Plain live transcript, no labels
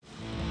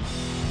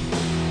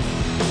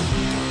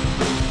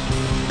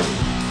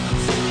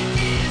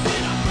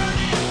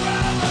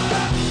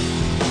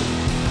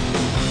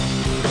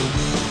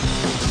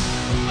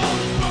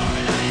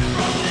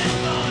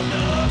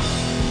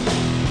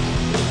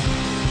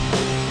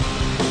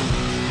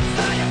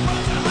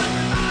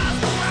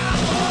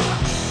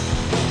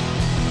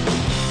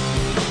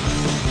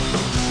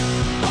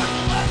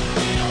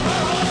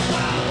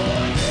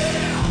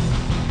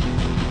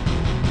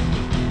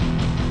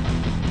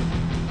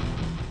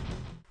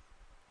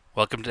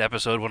Welcome to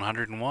episode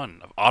 101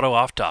 of Auto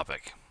Off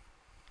Topic.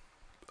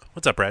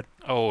 What's up, Brad?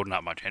 Oh,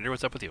 not much. Andrew,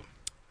 what's up with you?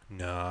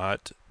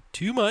 Not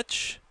too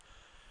much.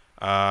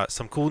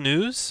 Some cool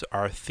news.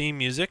 Our theme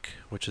music,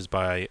 which is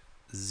by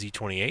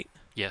Z28.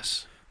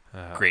 Yes,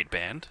 Uh, great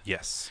band,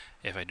 Yes.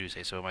 if I do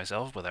say so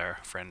myself, with our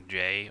friend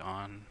Jay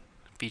on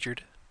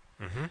featured.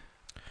 Mm-hmm.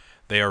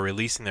 They are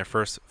releasing their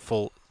first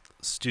full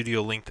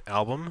studio-length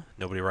album,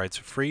 Nobody Rides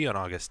for Free, on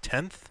August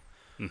 10th.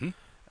 Mm-hmm.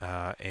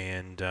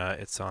 And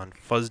it's on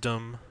Fuzz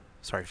Doom.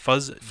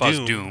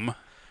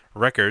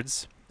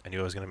 Records. I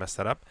knew I was going to mess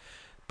that up.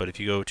 But if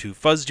you go to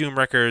Fuzz Doom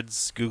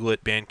Records, Google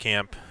it,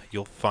 Bandcamp,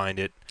 you'll find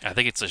it. I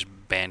think it's just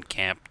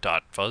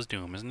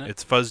bandcamp.fuzzdoom, isn't it?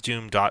 It's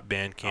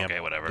fuzzdoom.bandcamp. Okay,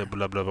 whatever.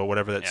 Blah, blah, blah,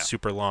 whatever that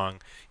super long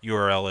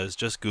URL is.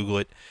 Just Google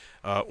it.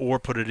 Or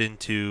put it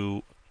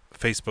into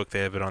Facebook.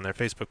 They have it on their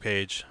Facebook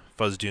page,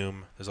 Fuzz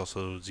Doom. There's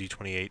also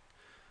Z28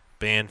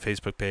 Band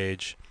Facebook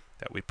page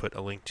that we put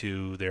a link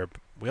to their...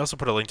 We also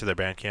put a link to their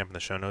Bandcamp in the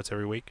show notes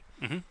every week.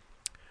 Mm-hmm.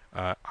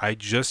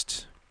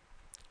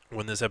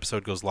 When this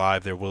episode goes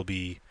live, there will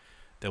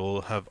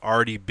have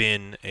already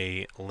been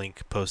a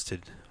link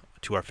posted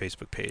to our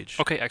Facebook page.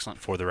 Okay,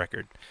 excellent. For the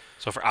record.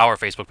 So for our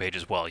Facebook page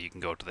as well, you can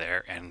go to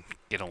there and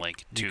get a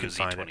link to You can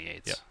find it.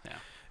 Z28's. Yeah. Yeah.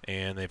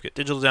 And they've got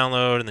digital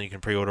download, and then you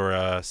can pre-order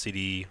a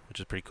CD, which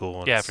is pretty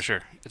cool. Yeah, for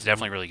sure. It's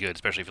definitely really good,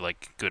 especially if you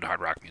like good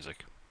hard rock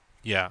music.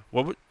 Yeah.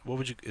 What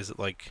would you... Is it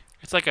like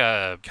It's like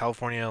a...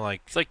 California,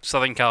 like... It's like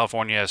Southern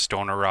California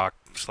stoner rock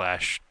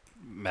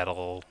 /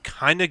 metal.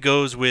 Kind of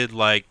goes with,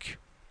 like,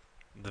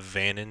 the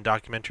Vannon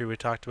documentary we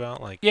talked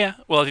about. Like, Yeah,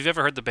 well, if you've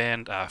ever heard the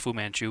band Fu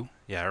Manchu,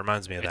 yeah, it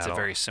reminds me of it's that. a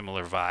very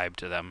similar vibe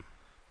to them.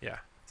 Yeah,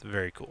 it's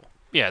very cool.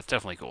 Yeah, it's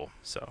definitely cool.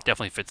 So...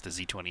 Definitely fits the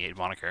Z28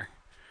 moniker.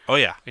 Oh,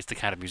 yeah. It's the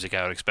kind of music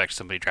I would expect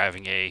somebody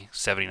driving a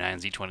 79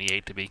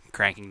 Z28 to be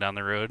cranking down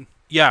the road.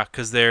 Yeah,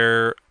 because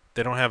they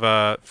don't have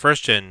a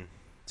first-gen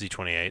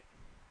Z28,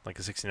 like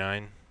a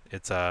 69.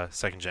 It's a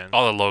second-gen.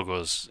 All the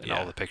logos and Yeah.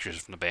 all the pictures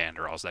from the band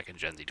are all second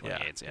gen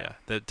Z28s. Yeah.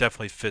 That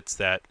definitely fits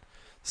that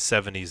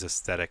 70s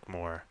aesthetic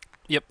more.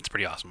 Yep, it's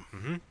pretty awesome.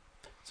 Mm-hmm.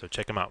 So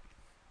check them out.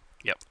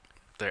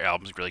 Their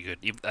album's really good.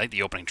 I think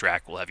the opening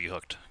track will have you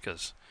hooked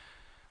because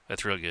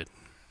that's real good.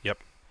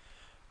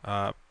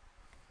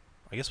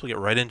 I guess we'll get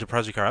right into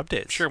Project Car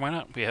updates. Sure, why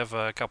not? We have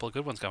a couple of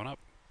good ones coming up.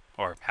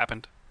 Or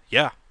happened.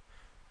 Yeah.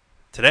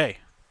 Today.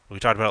 We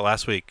talked about it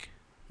last week.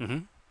 Mm-hmm.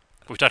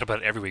 We've talked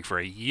about it every week for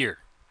a year.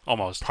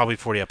 Almost. Probably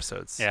 40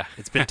 episodes. Yeah.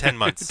 It's been 10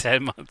 months.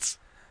 10 months.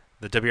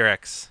 The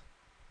WRX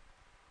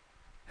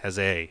has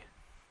a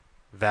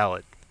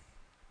valid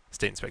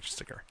state inspection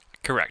sticker.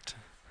 Correct.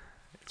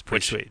 It's pretty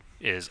Which sweet.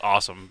 is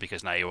awesome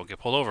because now you won't get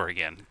pulled over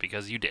again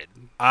because you did.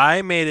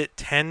 I made it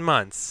 10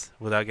 months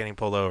without getting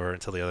pulled over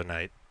until the other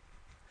night.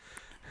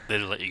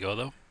 Did it let you go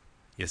though?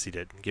 Yes, he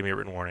did. Give me a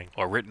written warning.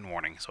 Or written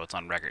warning, so it's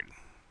on record.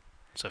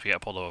 So if you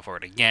got pulled over for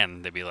it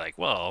again, they'd be like,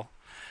 well,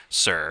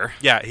 sir.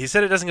 Yeah, he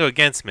said it doesn't go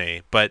against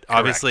me, but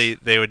obviously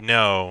they would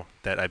know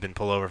that I've been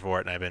pulled over for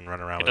it and I've been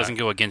running around It with doesn't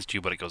go against you,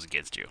 but it goes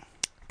against you.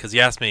 Because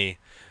he asked me,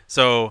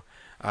 so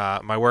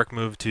my work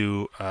moved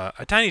to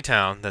a tiny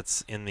town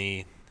that's in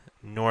the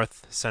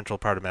north central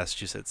part of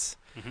Massachusetts.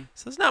 Mm-hmm.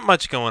 So there's not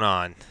much going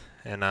on.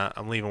 And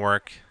I'm leaving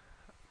work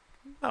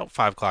about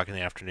 5 o'clock in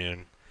the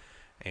afternoon,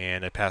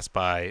 and I passed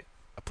by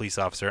a police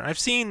officer. And I've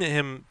seen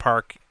him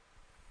park,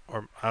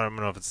 or I don't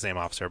know if it's the same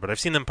officer, but I've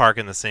seen them park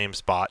in the same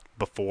spot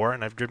before,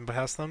 and I've driven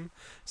past them.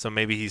 So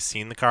maybe he's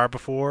seen the car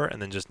before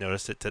and then just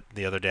noticed it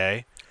the other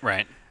day.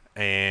 Right.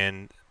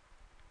 And,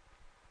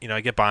 I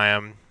get by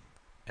him,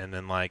 and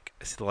then, I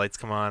see the lights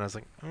come on. I was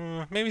like,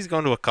 maybe he's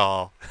going to a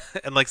call.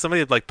 And, somebody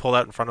had, pulled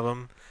out in front of him,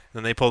 and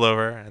then they pulled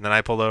over, and then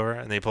I pulled over,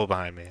 and they pulled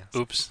behind me.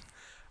 Oops.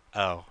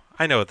 Oh,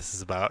 I know what this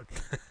is about.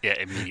 Yeah,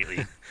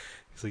 immediately.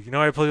 He's like,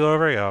 why I pulled you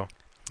over? I go,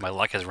 My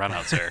luck has run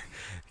out, sir.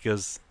 he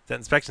goes, that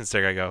inspection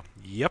sticker? I go,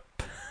 yep.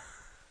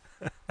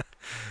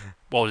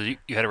 Well, you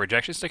had a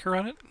rejection sticker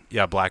on it?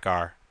 Yeah, black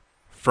R.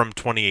 From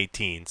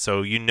 2018,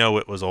 so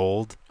it was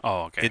old.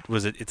 Oh, okay.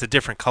 It's a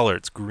different color.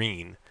 It's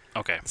green.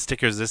 Okay.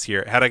 Stickers this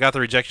year. Had I got the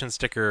rejection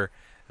sticker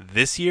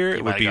this year,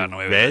 it would be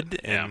red,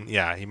 and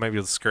he might be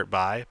able to skirt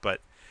by. But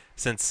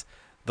since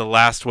the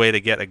last way to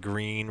get a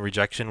green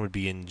rejection would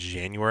be in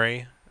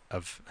December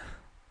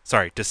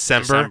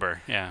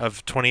Yeah.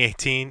 of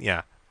 2018.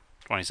 Yeah.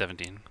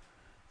 2017.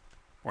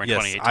 We're in Yes,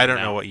 2018 I don't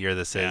now. know what year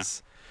this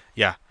is.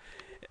 Yeah.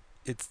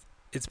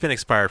 It's been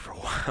expired for a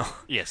while.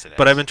 Yes, it is.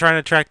 But I've been trying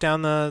to track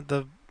down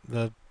the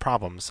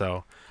problem,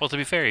 so Well, to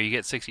be fair, you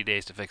get 60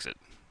 days to fix it.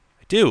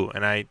 I do,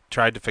 and I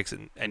tried to fix it.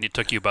 And it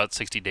took you about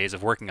 60 days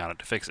of working on it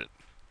to fix it.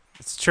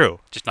 It's true.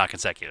 Just not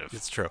consecutive.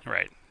 It's true.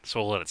 Right.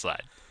 So we'll let it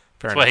slide.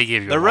 Fair That's enough. why he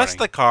gave you the a rest of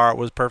warning. the car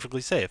was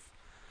perfectly safe.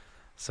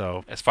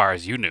 So As far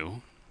as you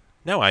knew.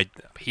 no,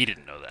 He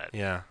didn't know that.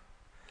 yeah.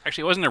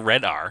 Actually, it wasn't a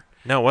red R.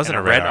 No, it wasn't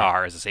And a red red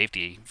R is a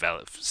safety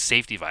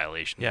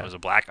violation. Yeah. It was a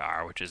black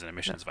R, which is an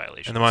emissions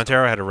violation. And the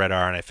Montero had a red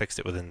R, and I fixed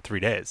it within 3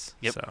 days.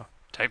 Yep. So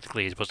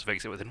Technically, he's supposed to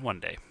fix it within 1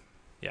 day.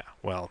 yeah,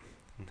 well,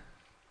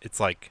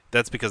 it's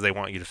that's because they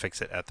want you to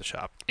fix it at the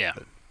shop. Yeah.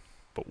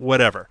 But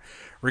whatever.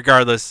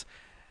 Regardless,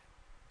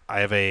 I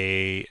have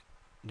a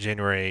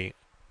January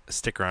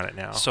sticker on it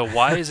now. So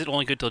why is it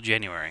only good till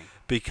January?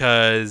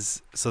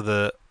 Because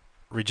the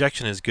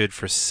rejection is good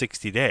for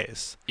 60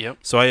 days. Yep.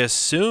 So I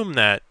assume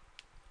that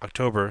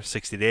October,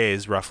 60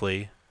 days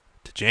roughly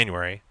to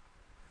January.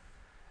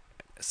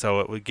 So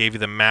it would give you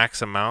the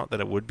max amount that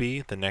it would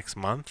be the next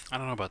month. I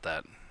don't know about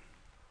that.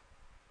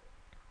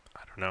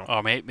 I don't know.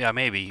 Oh,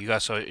 maybe. You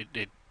got so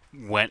it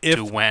went If-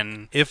 to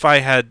when. If I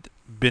had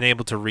been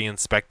able to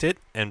reinspect it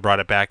and brought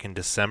it back in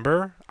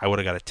December, I would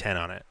have got a 10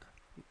 on it.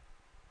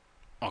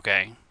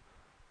 Okay.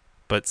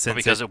 But But since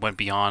because it went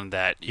beyond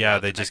that. yeah,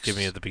 the they just give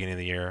me next- at the beginning of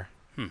the year.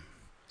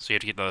 So you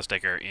have to get another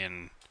sticker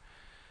in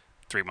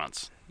 3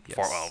 months.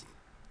 Yes.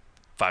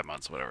 5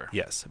 months, whatever.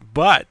 Yes,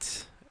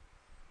 but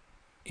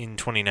in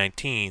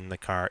 2019, the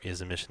car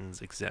is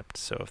emissions exempt.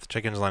 So if the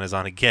check engine light is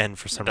on again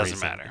for some doesn't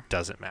reason, matter. it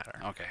doesn't matter.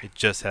 Okay. It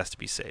just has to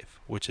be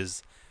safe,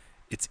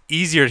 it's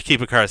easier to keep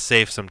a car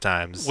safe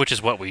sometimes. Which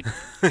is what we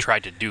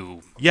tried to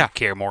do. Yeah. We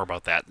care more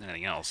about that than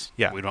anything else.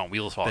 Yeah. We don't want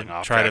wheels falling Then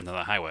off try to- driving down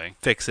the highway.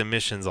 Fix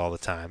emissions all the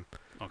time.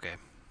 Okay.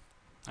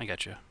 I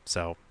got you.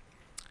 So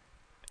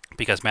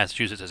Because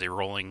Massachusetts has a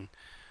rolling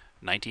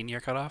 19-year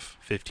cutoff?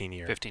 15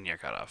 year. 15-year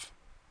cutoff.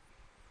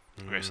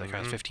 Okay, so the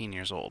car's 15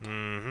 years old.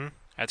 Mm-hmm.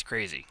 That's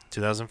crazy.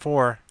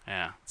 2004.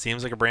 Yeah.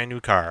 Seems like a brand new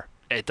car.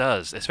 It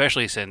does,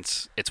 especially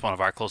since it's one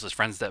of our closest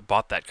friends that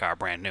bought that car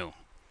brand new.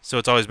 So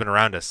it's always been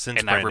around us since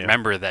And I brand new.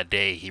 remember that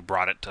day he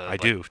brought it to I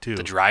do, too.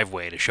 the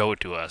driveway to show it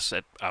to us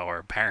at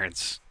our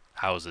parents'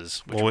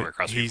 houses, which were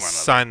across the he street from one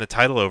another. signed the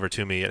title over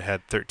to me. It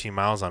had 13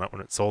 miles on it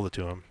when it sold it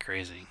to him,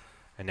 Crazy.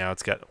 and now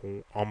it's got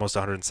almost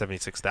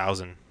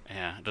 176,000.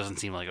 Yeah, it doesn't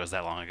seem like it was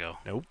that long ago.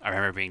 Nope. I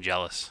remember being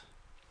jealous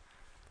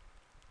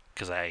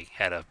because I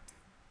had a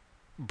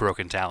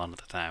broken Talon at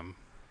the time.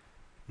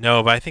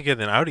 No, but I think you had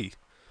an Audi.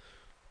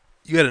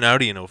 You had an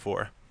Audi in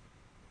 04.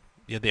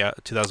 You had the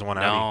 2001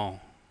 Audi. No,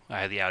 I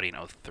had the Audi in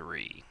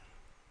 '03.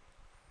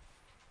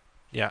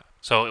 Yeah.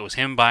 So it was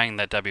him buying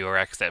that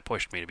WRX that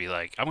pushed me to be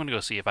like, I'm going to go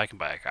see if I can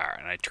buy a car.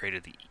 And I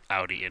traded the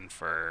Audi in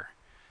for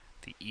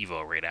the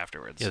Evo right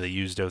afterwards. Yeah, the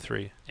used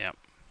 03.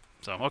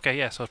 So, okay,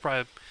 yeah. So it's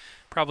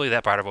probably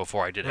that part of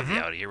 '04 I did have Mhm.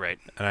 the Audi. You're right.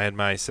 And I had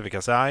my Civic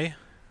Si,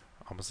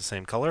 almost the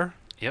same color.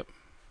 Yep.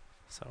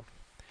 So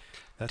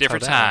that's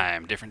Different how that went.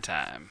 time. Different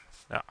time.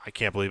 No, I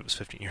can't believe it was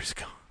 15 years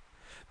ago.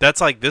 That's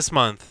like this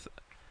month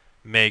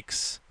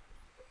makes.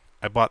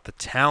 I bought the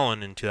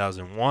Talon in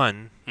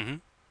 2001, hmm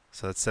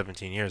so that's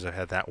 17 years. I've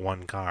had that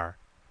one car,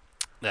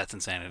 That's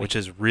insanity. which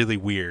is really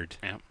weird.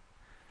 Yep.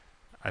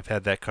 I've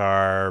had that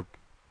car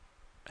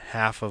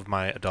half of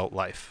my adult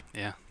life.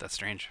 Yeah, that's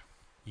strange.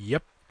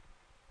 Yep.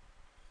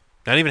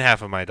 Not even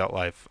half of my adult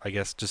life. I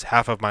guess just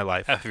half of my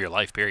life. Half of your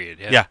life, period.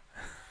 Yeah. Yeah.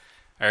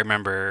 I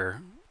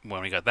remember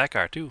when we got that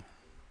car, too.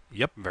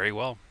 Yep. Very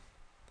well.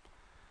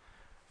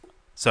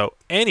 So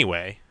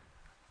anyway,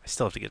 I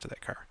still have to get to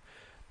that car,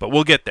 but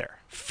we'll get there.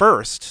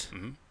 First,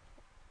 hmm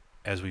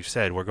as we've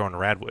said, we're going to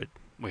Radwood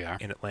We are.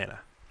 in Atlanta,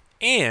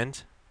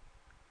 and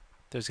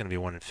there's going to be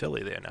one in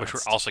Philly. They announced. Which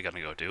we're also going to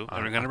go to. On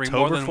And we're going to bring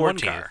more October than one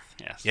 14th. car.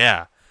 Yes.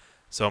 Yeah.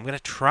 So I'm going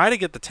to try to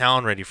get the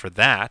Talon ready for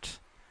that,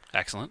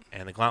 Excellent.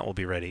 and the Glant will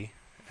be ready,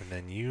 and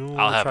then you will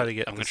I'll have. try to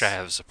get. I'm going to this- try to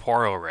have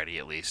Sapporo ready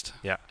at least.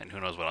 Yeah. And who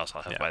knows what else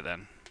I'll have Yeah. by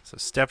then. So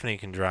Stephanie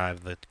can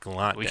drive the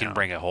Glant. We can down.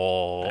 bring a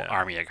whole Yeah.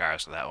 army of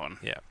cars to that one.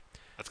 Yeah.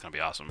 That's going to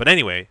be awesome. But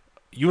anyway,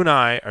 you and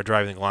I are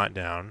driving the Glant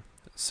down,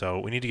 so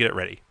we need to get it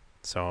ready.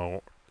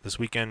 So this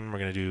weekend we're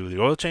going to do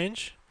the oil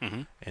change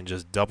hmm and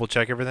just double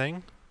check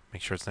everything, make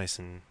sure it's nice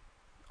and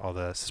all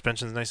the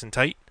suspension's nice and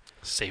tight.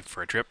 Safe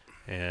for a trip.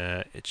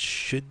 It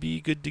should be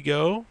good to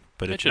go,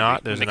 but It if should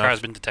not, be. there's And the enough. car's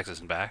been to Texas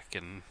and back,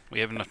 and we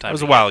have enough time. It was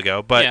to a get- while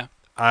ago, but yeah.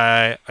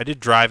 I did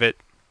drive it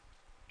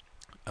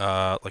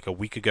like a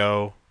week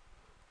ago,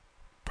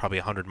 probably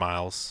 100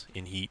 miles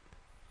in heat.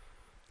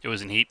 It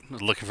was in heat.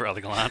 Looking for other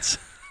Gallants.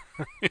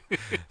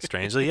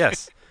 Strangely,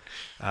 yes.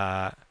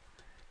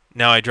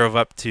 Now I drove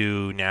up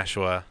to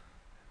Nashua,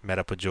 met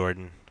up with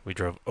Jordan. We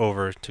drove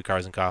over to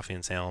Cars and Coffee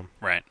in Salem,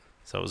 Right.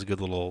 so it was a good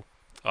little.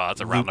 Oh,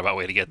 that's a Loop. roundabout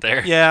way to get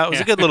there. Yeah, it was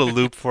Yeah. a good little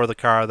loop for the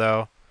car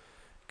though,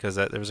 because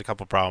there was a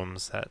couple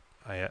problems that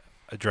I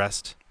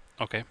addressed.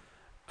 Okay.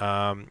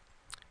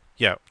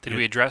 Yeah. Did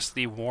we address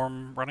the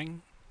warm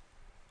running?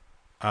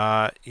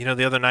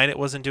 The other night it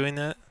wasn't doing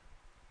that.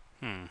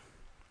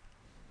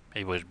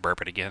 Maybe we'll just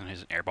burp it again.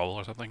 Is it an air bubble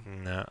or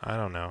something? No, I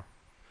don't know.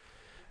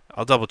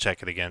 I'll double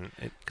check it again.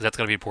 Because that's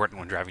going to be important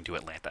when driving to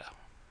Atlanta.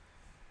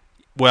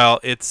 Well,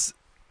 it's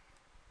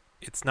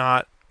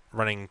not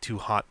running too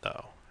hot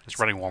though. It's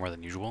running warmer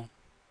than usual.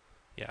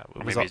 Yeah,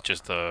 Or it was maybe it's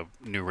just the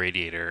new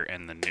radiator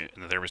and the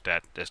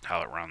thermostat, just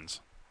how it runs.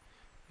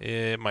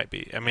 It might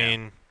be. I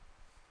mean,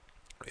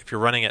 if you're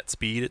running at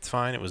speed, it's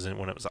fine. It was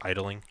when it was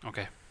idling.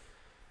 Okay.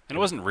 And it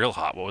wasn't real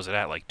hot. What was it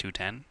at? Like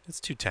 210? It's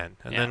 210,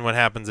 and Yeah. then what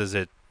happens is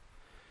it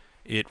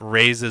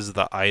raises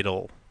the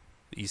idle.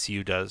 The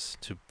ECU does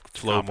to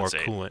flow more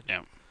Compensate. coolant,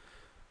 Yeah.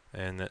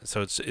 and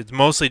so it's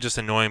mostly just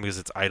annoying because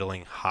it's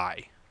idling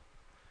high.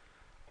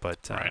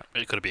 But Right.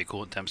 It could be a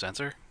coolant temp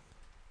sensor.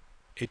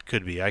 it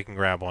could be. I can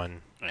grab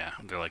one. Yeah.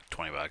 They're like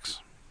 $20.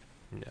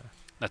 Yeah.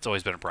 That's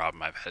always been a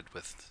problem I've had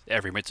with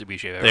every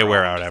Mitsubishi I've ever They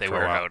wear owned. out after They a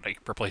wear while. out. I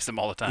replace them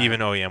all the time. Even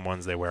OEM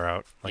ones, they wear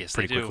out like Yes,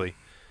 they pretty do. quickly.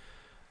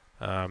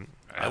 I'm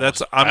I gonna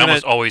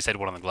almost always had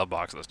one in the glove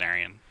box of the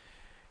Snarian.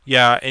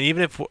 yeah, and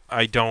even if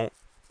I don't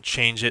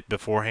change it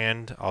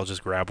beforehand, I'll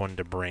just grab one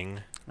to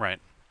bring. Right.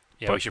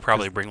 Yeah, But we should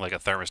probably bring like a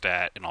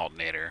thermostat, an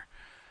alternator,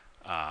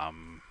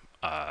 um,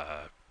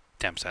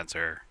 temp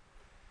sensor,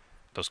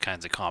 those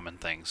kinds of common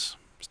things.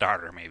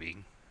 Starter,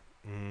 maybe.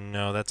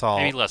 No, that's all.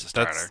 Maybe less a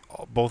starter.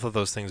 Both of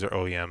those things are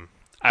OEM.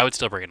 I would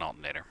still bring an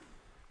alternator,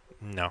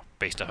 No,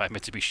 based on my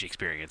Mitsubishi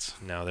experience.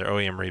 no, they're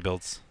OEM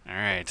rebuilds. All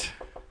right.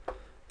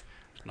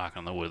 Knock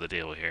on the wood of the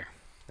deal here.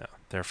 No,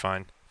 they're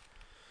fine.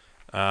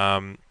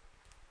 And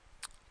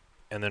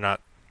they're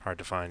not hard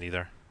to find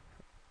either.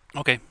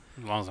 Okay.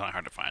 As long as it's not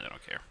hard to find, I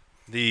don't care.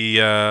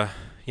 I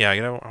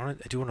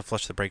do want to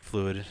flush the brake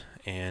fluid,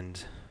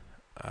 and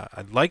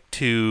I'd like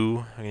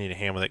to. I need a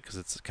hand with it because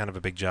it's kind of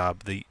a big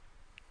job. The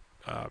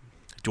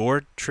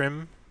door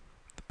trim,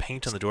 the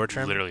paint on the door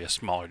trim. Literally a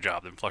smaller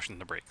job than flushing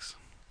the brakes.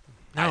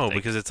 No,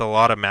 because it's a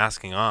lot of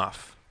masking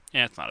off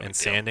Yeah, it's not a and big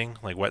deal. sanding,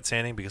 like wet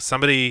sanding. Because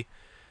somebody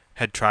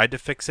had tried to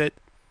fix it,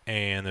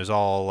 and there's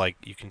all like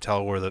you can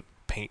tell where the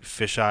paint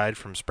fish-eyed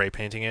from spray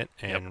painting it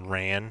and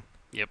ran.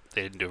 Yep,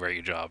 they didn't do a very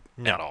good job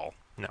No. at all.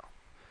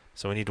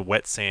 So we need to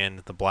wet sand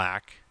the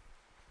black,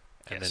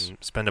 and Yes. then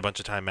spend a bunch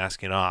of time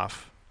masking it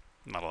off.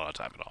 Not a lot of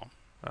time at all.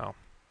 Well,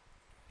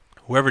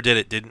 whoever did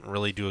it didn't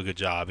really do a good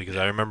job because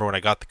I remember when I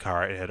got the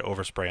car, it had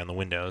overspray on the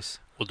windows.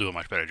 We'll do a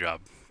much better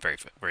job very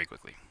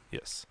quickly.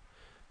 Yes,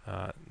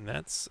 and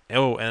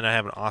and I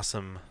have an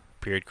awesome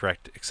period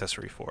correct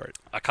accessory for it.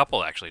 A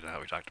couple, actually, now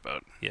that we talked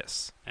about.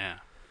 Yes, Yeah.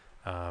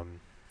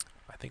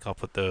 I think I'll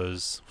put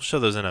those. We'll show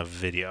those in a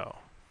video.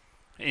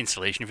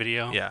 Installation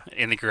video. Yeah.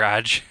 In the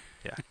garage.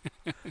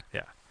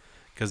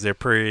 Because they're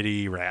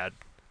pretty rad,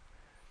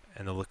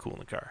 and they'll look cool in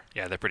the car.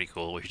 Yeah, they're pretty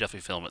cool. We should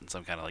definitely film it in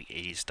some kind of like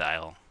 80s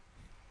style.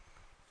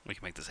 We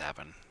can make this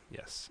happen.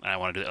 Yes. And I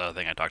want to do the other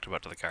thing I talked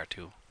about to the car,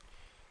 too.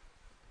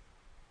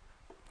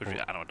 Which Oh.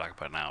 I don't want to talk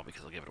about now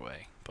because I'll give it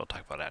away. But I'll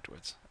talk about it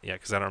afterwards. Yeah,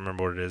 because I don't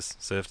remember what it is,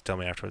 so you have to tell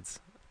me afterwards.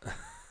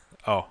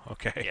 Oh,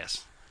 okay.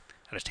 Yes.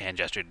 I just hand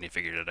gestured and he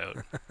figured it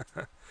out.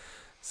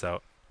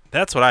 So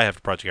that's what I have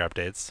for Project Car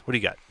updates. What do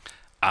you got?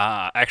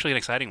 Actually, an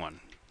exciting one.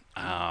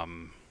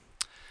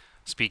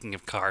 Speaking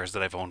of cars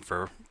that we've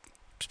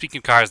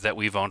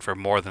owned for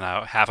more than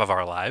half of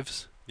our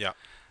lives. Yeah.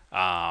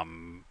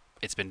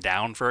 It's been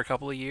down for a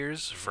couple of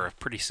years for a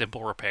pretty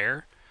simple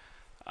repair.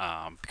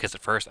 Because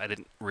at first I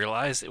didn't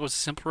realize it was a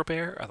simple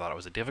repair. I thought it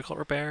was a difficult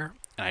repair,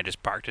 and I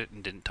just parked it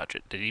and didn't touch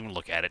it. Didn't even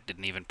look at it.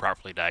 Didn't even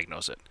properly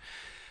diagnose it.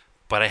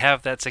 But I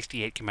have that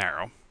 '68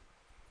 Camaro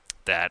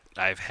that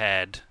I've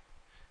had.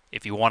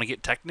 If you want to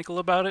get technical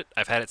about it,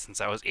 I've had it since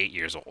I was 8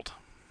 years old.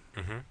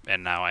 Mm-hmm.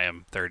 And now I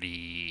am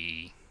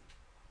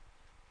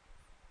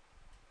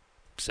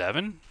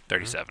 37?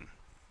 37.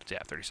 Yeah,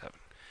 37.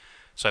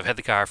 So I've had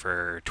the car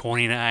for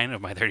 29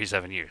 of my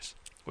 37 years,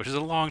 which is a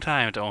long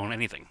time to own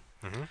anything.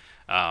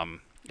 Mm-hmm.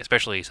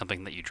 Especially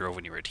something that you drove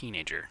when you were a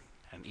teenager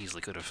and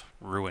easily could have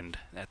ruined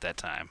at that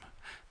time.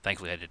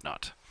 Thankfully, I did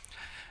not.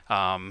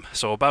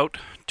 So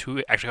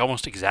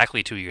almost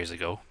exactly 2 years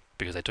ago,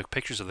 because I took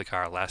pictures of the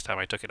car last time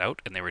I took it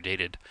out, and they were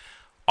dated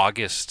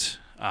August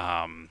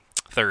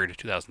 3rd,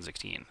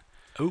 2016.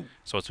 Oh.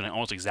 So it's been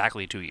almost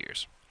exactly 2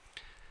 years.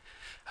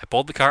 I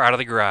pulled the car out of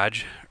the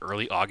garage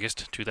early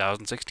August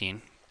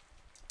 2016,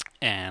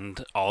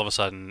 and all of a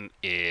sudden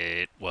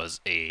it was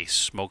a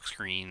smoke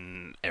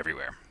screen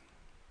everywhere.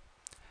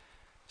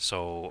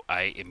 So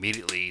I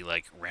immediately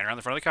ran around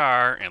the front of the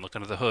car and looked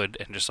under the hood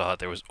and just saw that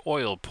there was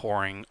oil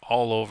pouring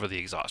all over the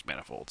exhaust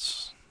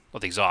manifolds. Well,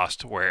 the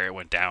exhaust where it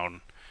went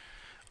down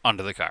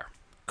under the car.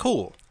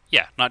 Cool.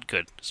 Yeah, not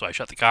good. So I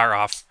shut the car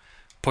off,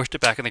 pushed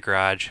it back in the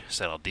garage,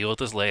 said I'll deal with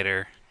this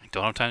later. I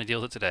don't have time to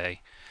deal with it today.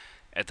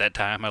 At that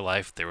time in my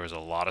life, there was a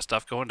lot of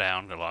stuff going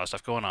down, a lot of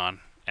stuff going on,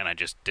 and I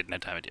just didn't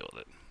have time to deal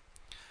with it.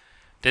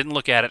 Didn't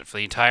look at it for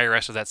the entire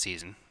rest of that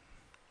season.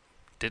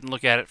 Didn't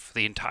look at it for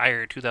the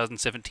entire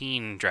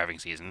 2017 driving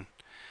season,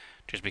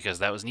 just because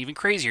that was an even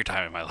crazier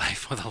time in my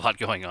life with a lot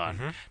going on.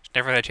 Mm-hmm. Just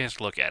never had a chance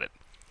to look at it.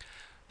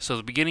 So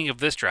the beginning of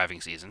this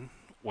driving season,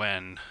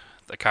 when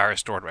the car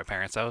is stored at my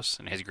parents' house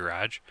in his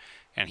garage,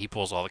 and he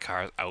pulls all the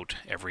cars out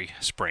every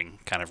spring,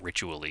 kind of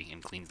ritually,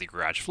 and cleans the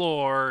garage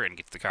floor and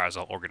gets the cars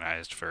all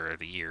organized for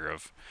the year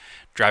of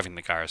driving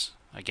the cars.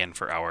 Again,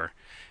 for our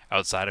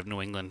outside of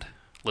New England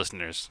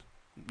listeners,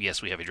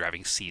 yes, we have a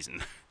driving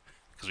season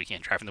because we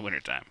can't drive in the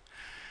wintertime.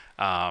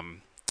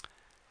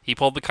 He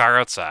pulled the car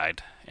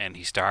outside, and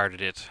he started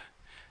it,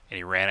 and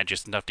he ran it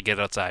just enough to get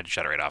it outside and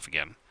shut it right off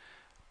again.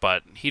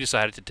 But he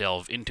decided to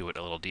delve into it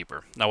a little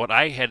deeper. Now, what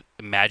I had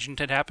imagined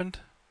had happened,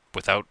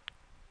 without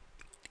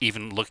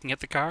even looking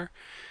at the car,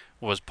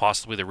 was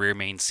possibly the rear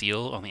main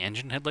seal on the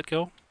engine had let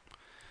go,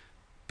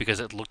 because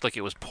it looked like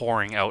it was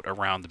pouring out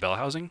around the bell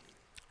housing,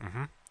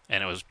 Mm-hmm.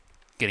 and it was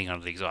getting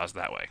onto the exhaust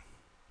that way.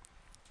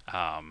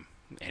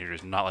 Andrew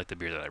does not like the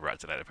beer that I brought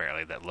tonight,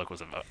 apparently. That look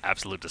was of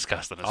absolute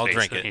disgust on his I'll face.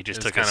 drink it. He just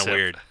It's took kind a of sip.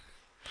 weird.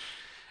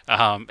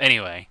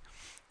 Anyway,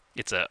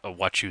 it's a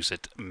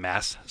Wachusett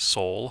Mass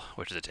Sole,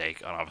 which is a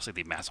take on obviously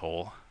the Mass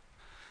Hole.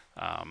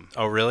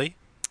 Oh, really?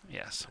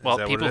 Yes. Is Well,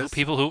 that what it is?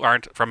 people who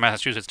aren't from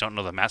Massachusetts don't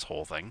know the Mass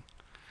Hole thing.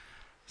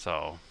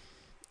 So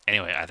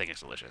anyway, I think it's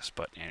delicious,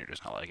 but Andrew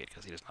does not like it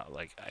because he does not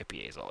like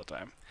IPAs all the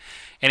time.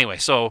 Anyway,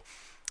 so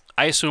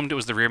I assumed it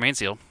was the rear main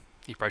seal.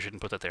 You probably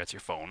shouldn't put that there. It's your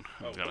phone.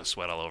 I'm going to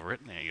sweat all over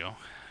it. There you go.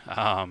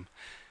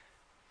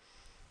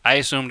 I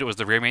assumed it was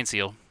the rear main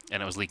seal,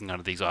 and it was leaking out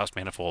of the exhaust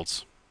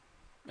manifolds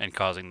and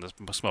causing the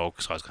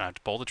smoke, so I was going to have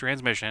to pull the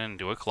transmission and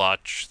do a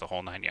clutch, the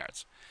whole 9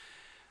 yards.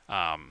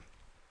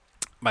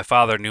 My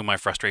father knew my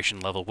frustration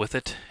level with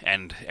it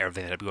and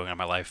everything that had been going on in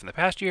my life in the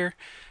past year,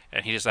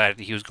 and he decided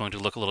he was going to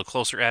look a little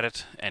closer at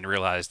it and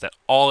realized that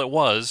all it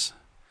was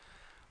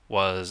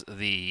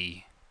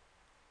the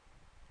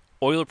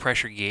oil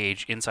pressure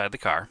gauge inside the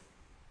car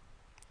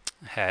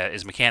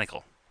is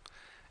mechanical,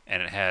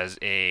 and it has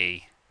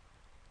a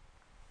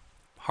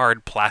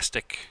hard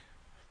plastic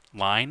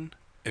line.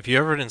 If you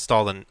ever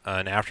installed an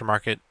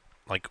aftermarket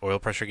like oil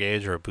pressure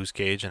gauge or a boost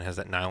gauge and has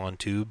that nylon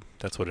tube,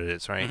 that's what it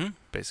is, right? Mhm.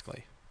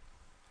 Basically.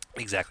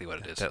 Exactly what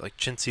it is. That like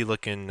chintzy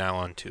looking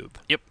nylon tube.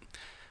 Yep.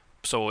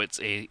 So it's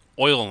a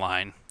oil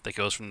line that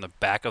goes from the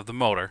back of the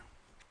motor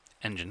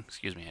engine,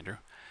 excuse me, Andrew,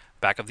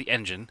 back of the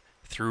engine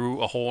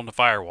through a hole in the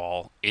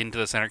firewall into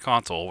the center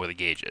console where the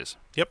gauge is.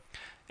 Yep.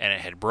 And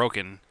it had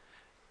broken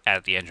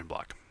at the engine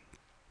block.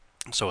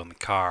 So when the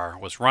car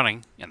was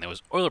running and there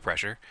was oil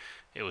pressure,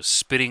 it was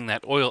spitting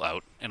that oil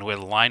out, and where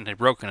the line had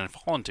broken and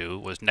fallen to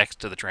was next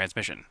to the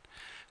transmission.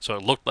 So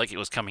it looked like it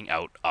was coming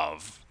out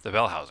of the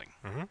bell housing.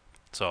 Mm-hmm.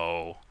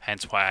 So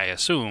hence why I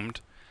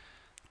assumed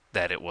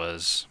that it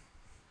was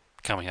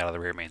coming out of the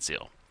rear main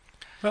seal.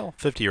 Well,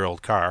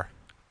 50-year-old car.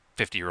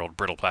 50-year-old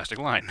brittle plastic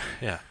line.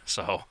 Yeah.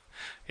 So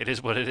it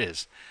is what it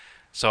is.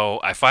 So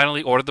I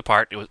finally ordered the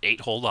part. It was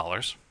 $8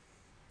 whole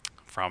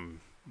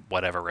from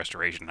whatever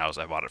restoration house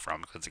I bought it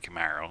from, because it's a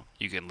Camaro.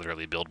 You can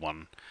literally build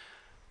one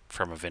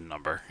from a VIN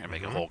number and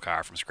make a whole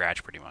car from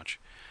scratch pretty much.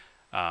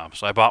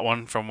 So I bought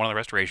one from one of the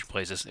restoration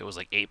places. It was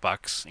like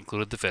 $8,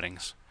 included the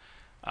fittings.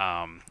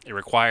 It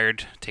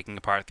required taking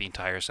apart the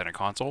entire center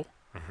console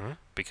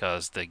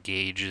because the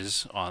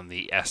gauges on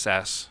the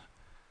SS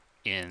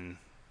in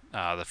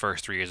the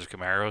first 3 years of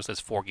Camaros, there's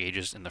 4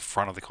 gauges in the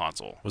front of the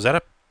console. Was that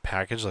a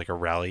package, like a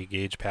rally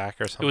gauge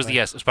pack or something?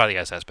 It was part of the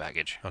SS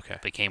package. Okay.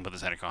 They came with the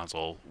center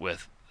console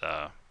with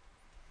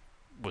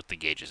the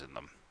gauges in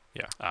them.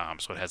 Yeah.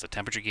 So it has a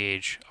temperature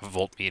gauge, a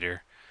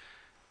voltmeter.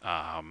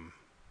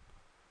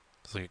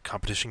 It's like a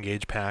competition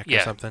gauge pack or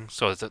Yeah. something.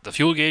 So the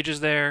fuel gauge is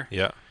there,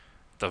 Yeah.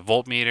 the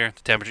voltmeter,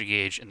 the temperature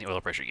gauge, and the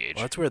oil pressure gauge.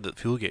 Well, that's where the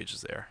fuel gauge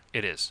is there.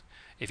 It is.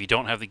 If you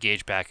don't have the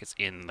gauge pack, it's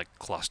in the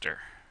cluster.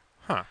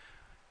 Huh.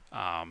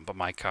 But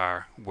my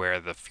car, where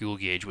the fuel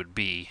gauge would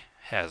be,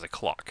 has a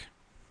clock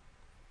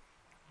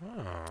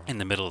Oh. in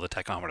the middle of the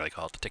tachometer. They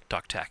call it the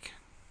tick-tock tach.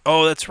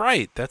 Oh, that's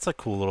right. That's a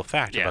cool little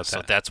fact Yeah, about so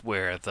that. that's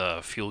where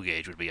the fuel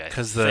gauge would be, I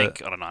 'Cause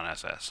think, on a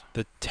non-SS.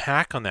 The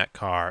tack on that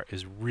car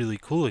is really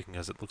cool looking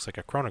because it looks like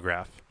a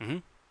chronograph.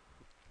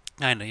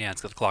 Mm-hmm. I know, yeah,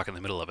 it's got the clock in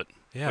the middle of it,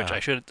 Yeah. which I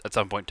should at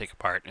some point take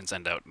apart and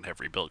send out and have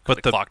rebuilt, But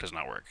because the the- clock does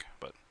not work.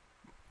 But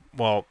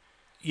Well,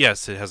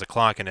 yes, it has a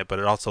clock in it, but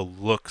it also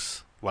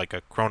looks like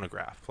a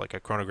chronograph. Like a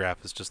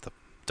chronograph is just the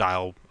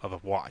dial of a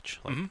watch.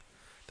 Like Mhm.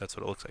 That's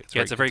what it looks like.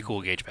 it's a very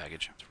cool gauge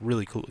package. It's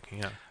really cool looking.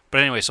 Yeah.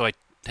 But anyway, so I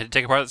had to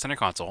take apart the center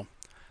console.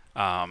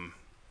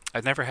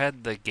 I've never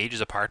had the gauges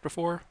apart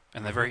before,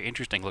 and they're very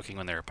interesting looking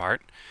when they're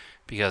apart,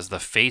 because the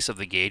face of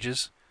the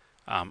gauges,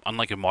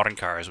 unlike in modern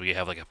cars where you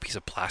have like a piece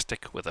of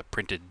plastic with a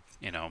printed,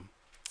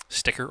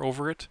 sticker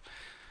over it,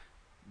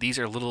 these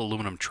are little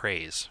aluminum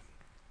trays,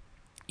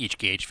 each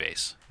gauge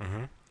face,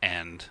 Mm-hmm.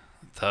 and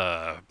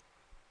the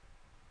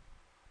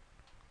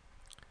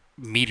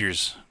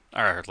meters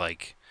are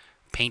like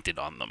painted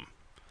on them,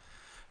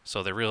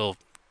 so they're real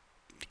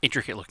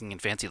intricate looking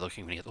and fancy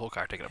looking when you get the whole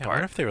car taken Yeah, I wonder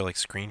apart. if they were like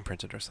screen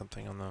printed or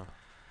something on the,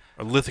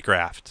 or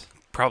lithographed.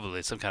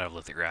 Probably some kind of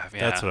lithograph.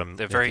 Yeah, That's what I'm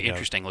They're very thinking of.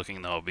 interesting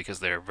looking though, because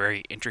they're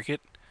very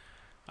intricate,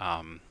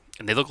 and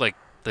they look like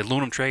the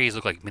aluminum trays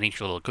look like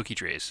miniature little cookie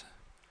trays.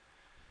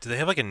 Do they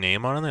have like a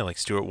name on them, like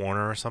Stuart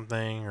Warner or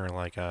something, or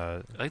like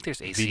I think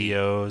there's AC,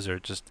 VDOs or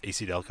just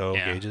AC Delco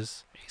Yeah.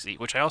 gauges? AC,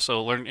 which I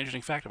also learned an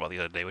interesting fact about the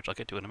other day, which I'll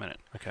get to in a minute.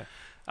 Okay.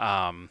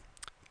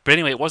 But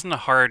anyway, it wasn't a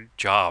hard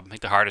job. I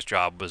think the hardest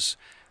job was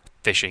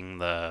fitting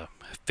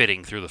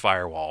through the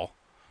firewall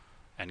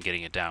and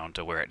getting it down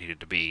to where it needed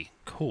to be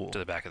Cool. to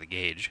the back of the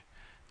gauge.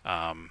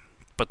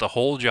 But the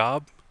whole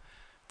job,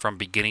 from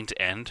beginning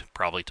to end,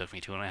 probably took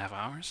me 2.5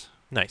 hours.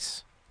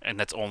 Nice. And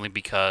that's only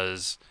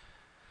because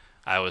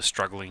I was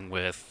struggling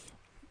with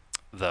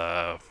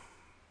the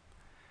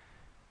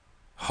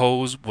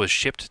hose was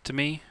shipped to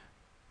me,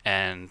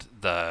 and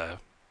the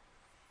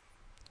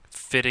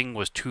fitting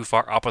was too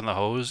far up on the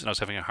hose, and I was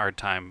having a hard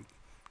time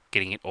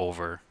getting it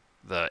over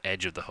the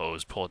edge of the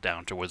hose, pull it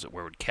down towards it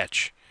where it would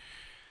catch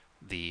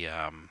the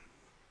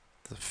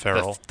The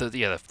ferrule.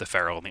 the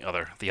ferrule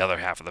and the other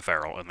half of the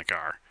ferrule in the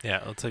car.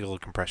 Yeah, it's like a little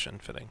compression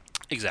fitting.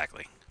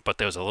 Exactly. But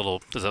there's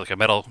like a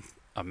metal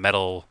a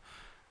metal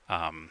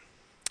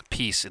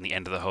piece in the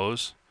end of the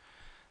hose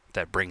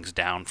that brings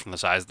down from the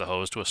size of the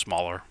hose to a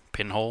smaller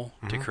pinhole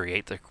to Mhm.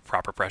 create the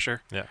proper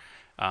pressure. Yeah.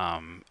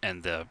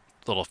 And the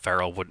little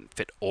ferrule wouldn't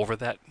fit over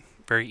that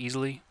very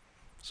easily,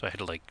 so I had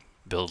to like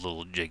build a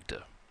little jig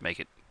to make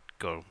it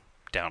go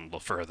down a little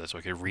further so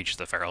I could reach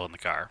the ferrule in the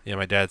car. Yeah,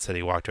 my dad said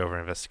he walked over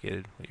and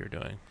investigated what you were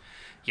doing.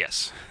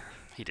 Yes,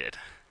 he did.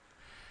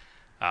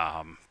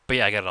 But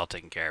yeah, I got it all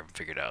taken care of and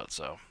figured out.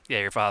 So yeah,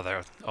 your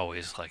father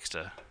always likes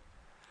to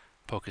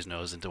poke his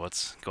nose into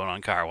what's going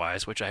on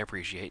car-wise, which I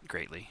appreciate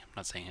greatly. I'm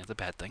not saying it's a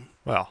bad thing.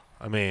 Well,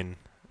 I mean,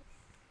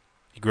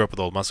 he grew up with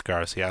old muscle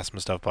cars. So he asked him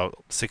stuff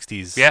about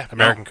 60s Yeah,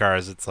 American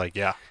cars. It's like,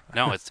 yeah.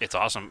 No, it's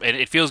awesome, and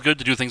it feels good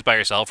to do things by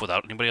yourself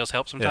without anybody else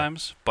help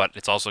sometimes. But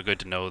it's also good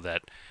to know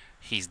that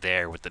he's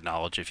there with the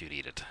knowledge if you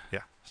need it.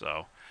 Yeah.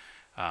 So,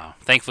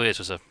 thankfully, this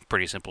was a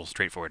pretty simple,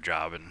 straightforward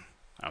job, and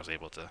I was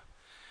able to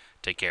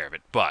take care of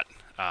it. But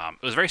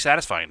it was very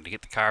satisfying to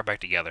get the car back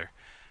together,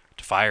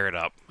 to fire it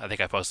up. I think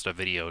I posted a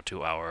video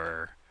to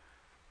our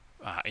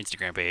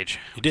Instagram page.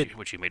 You did.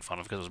 Which you made fun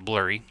of because it was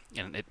blurry,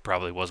 and it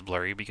probably was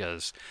blurry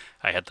because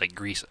I had like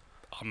grease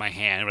on my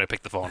hand when I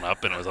picked the phone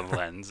up, and it was on the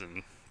lens,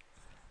 and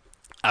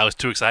I was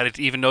too excited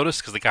to even notice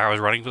because the car was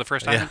running for the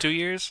first time Yeah. in 2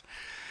 years.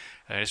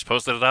 And I just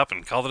posted it up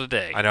and called it a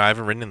day. I know I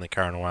haven't ridden in the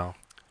car in a while.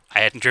 I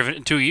hadn't driven it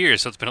in 2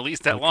 years, so it's been at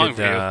least that We long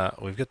could, for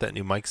you. We've got that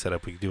new mic set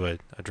up. We could do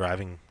a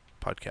driving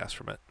podcast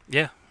from it.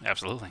 Yeah,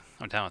 absolutely.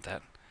 I'm down with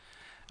that.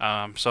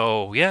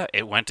 So yeah,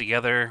 it went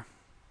together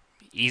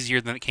easier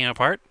than it came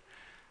apart.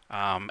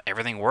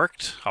 Everything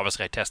worked.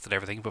 Obviously, I tested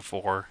everything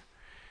before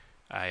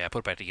I put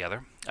it back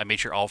together. I made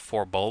sure all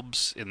 4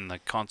 bulbs in the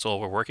console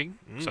were working.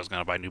 So I was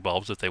going to buy new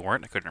bulbs if they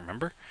weren't. I couldn't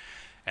remember.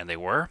 And they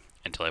were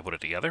until I put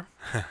it together.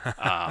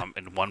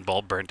 And one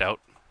bulb burnt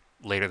out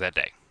later that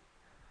day.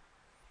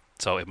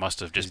 So it must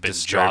have just You been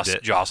disturbed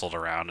it. jostled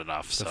around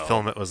enough. The So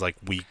filament was like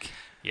weak.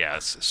 yeah,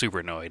 it's super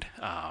annoyed.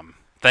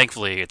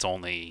 Thankfully, it's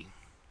only,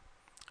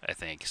 I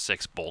think,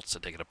 6 bolts to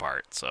take it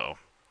apart. So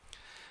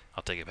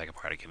I'll take it back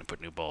apart again and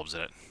put new bulbs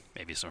in it.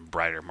 Maybe some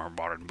brighter, more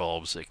modern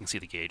bulbs so you can see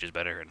the gauges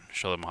better and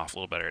show them off a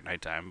little better at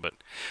nighttime. But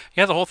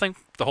yeah, the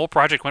whole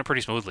project went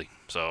pretty smoothly.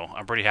 So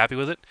I'm pretty happy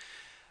with it.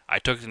 I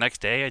took it the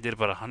next day. I did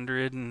about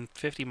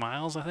 150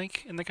 miles, I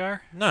think, in the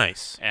car,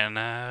 Nice. and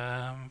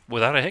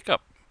without a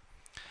hiccup.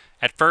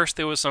 At first,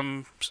 there was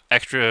some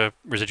extra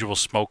residual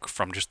smoke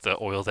from just the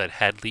oil that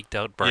had leaked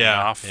out, burning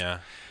off. Yeah.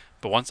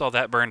 But once all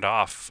that burned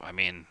off, I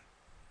mean,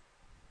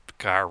 the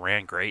car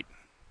ran great.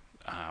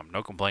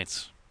 No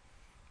complaints.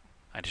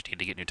 I just need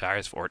to get new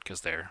tires for it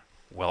because they're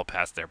well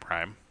past their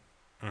prime.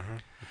 Mm-hmm.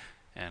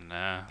 And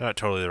They're not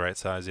totally the right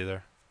size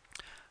either.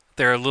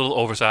 they're a little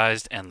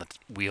oversized, and the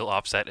wheel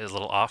offset is a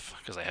little off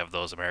because I have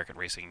those American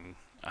Racing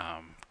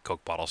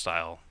Coke bottle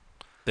style.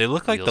 They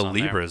look like Wheels the on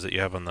there. Libras that you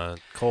have on the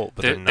Colt,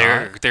 but they're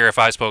not. They're a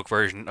 5-spoke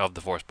version of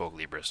the 4-spoke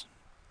Libras.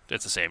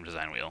 It's the same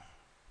design wheel.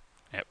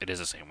 Yep, it is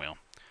the same wheel.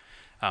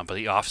 But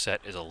the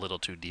offset is a little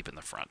too deep in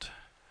the front.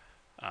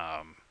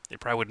 It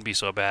probably wouldn't be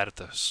so bad at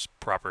the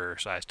proper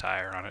size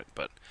tire on it,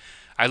 but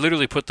I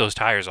literally put those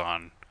tires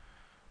on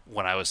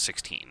when I was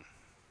 16.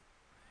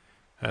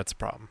 That's a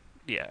problem.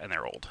 Yeah, and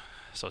they're old,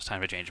 so it's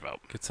time to change them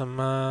out. Get some.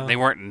 They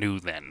weren't new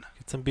then.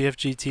 Get some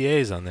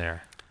BFGTAs on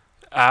there.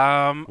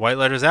 Um, White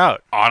letters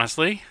out.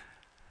 honestly,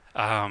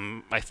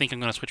 I think I'm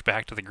going to switch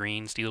back to the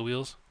green steel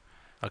wheels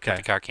that Okay.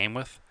 the car came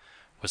with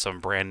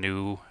some brand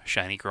new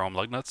shiny chrome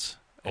lug nuts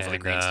over the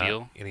And, green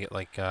steel. You gonna get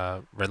like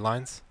red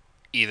lines?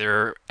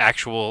 Either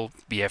actual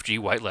BFG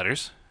white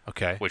letters,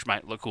 Okay. which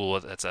might look cool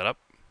with that setup,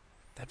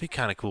 That'd be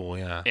kind of cool,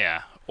 yeah.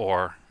 yeah,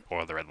 or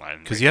the red line.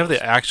 Because you have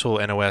the actual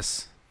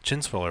NOS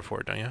chin spoiler for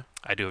it, don't you?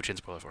 I do have a chin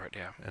spoiler for it,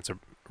 yeah. It's a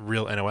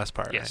real NOS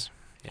part, Yes.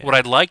 right? What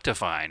I'd like to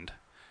find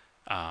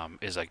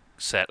is a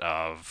set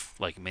of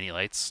like mini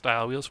lights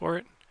style wheels for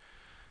it,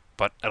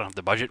 but I don't have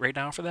the budget right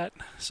now for that.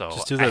 So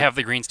Just do I the- have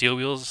the green steel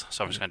wheels,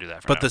 so I'm just gonna do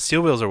that for But now. the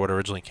steel wheels are what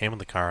originally came with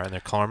the car, and they're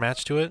color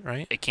matched to it,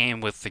 right? It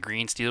came with the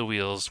green steel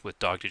wheels with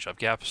dog ditch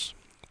hubcaps,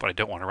 but I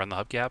don't want to run the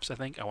hubcaps. I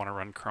think I want to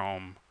run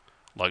chrome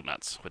lug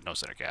nuts with no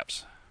center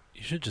caps.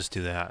 You should just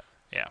do that.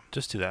 Yeah.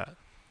 Just do that.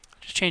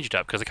 Just change it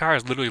up because the car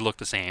has literally looked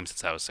the same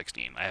since I was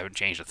 16. I haven't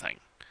changed a thing.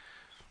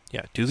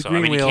 Yeah, do the So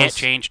green I mean, wheels. you can't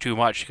change too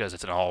much because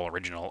it's an all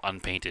original,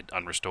 unpainted,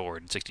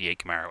 unrestored '68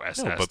 Camaro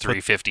SS but put-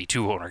 350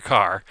 2-owner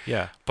car.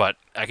 Yeah, But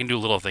I can do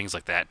little things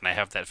like that, and I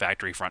have that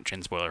factory front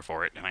chin spoiler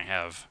for it, and I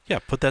have yeah.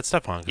 Put that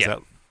stuff on. 'Cause Yeah.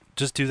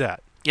 just do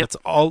that. Yep.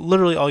 That's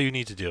literally all you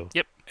need to do.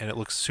 Yep. And it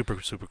looks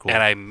super, super cool.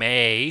 and I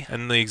may.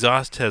 And the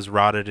exhaust has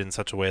rotted in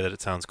such a way that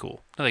it sounds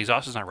cool. No, the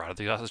exhaust is not rotted.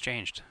 The exhaust has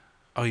changed.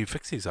 Oh, you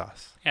fixed the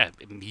exhaust. Yeah,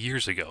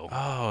 years ago.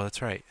 Oh,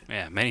 that's right.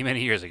 Yeah, many,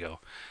 many years ago.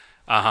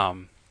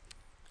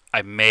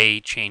 I may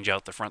change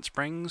out the front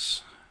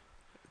springs.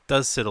 It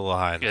does sit a little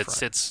high in the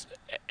front.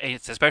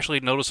 It's especially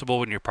noticeable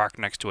when you're parked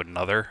next to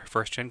another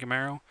first-gen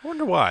Camaro. I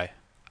wonder why.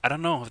 I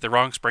don't know if the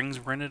wrong springs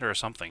were in it or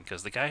something,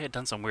 because the guy had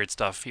done some weird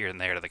stuff here and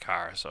there to the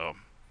car, so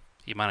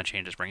he might have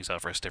changed the springs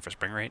out for a stiffer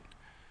spring rate.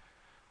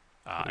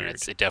 And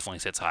Weird. it definitely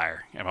sits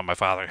higher. And my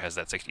father has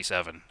that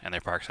 67, and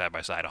they're parked side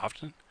by side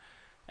often,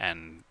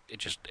 and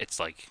it's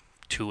like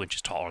 2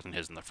 inches taller than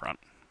his in the front.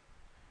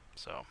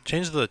 So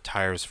Change the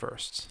tires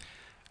first.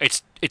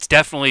 it's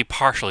definitely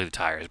partially the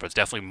tires, but it's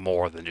definitely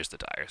more than just the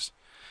tires.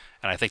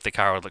 And I think the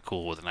car would look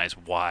cool with a nice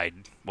wide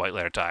white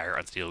letter tire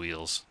on steel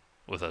wheels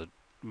with a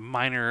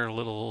minor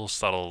little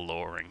subtle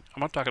lowering.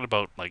 I'm not talking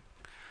about like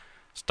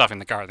stuffing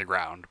the car to the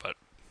ground, but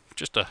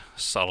just a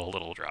subtle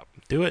little drop.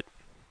 Do it.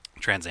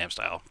 Trans Am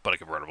style, but a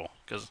convertible,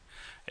 because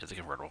it's a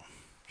convertible.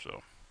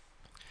 So,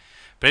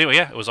 but anyway,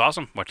 yeah, it was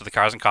awesome. Went to the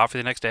Cars and Coffee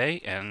the next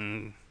day,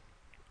 and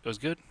it was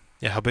good.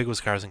 Yeah, how big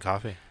was Cars and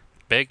Coffee?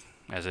 Big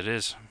as it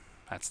is.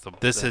 That's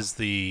This is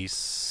the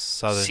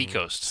southern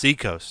Seacoast.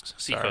 Seacoast.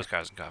 Seacoast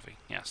Cars and Coffee.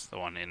 Yes, the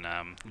one in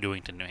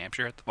Newington, New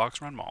Hampshire, at the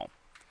Box Run Mall.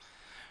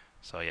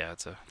 So yeah,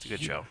 it's a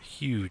good show.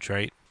 Huge,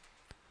 right?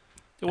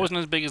 It wasn't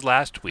as big as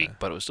last week,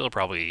 but it was still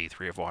probably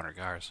 300 or 400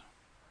 cars,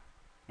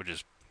 which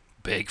is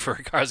big for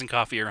Cars and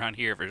Coffee around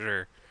here for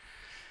sure.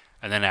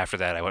 And then after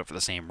that, I went for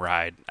the same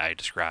ride I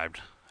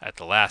described at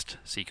the last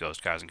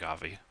Seacoast Cars and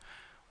Coffee,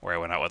 where I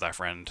went out with our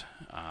friend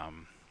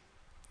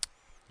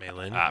May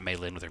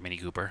Lynn with her Mini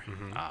Cooper,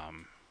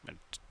 and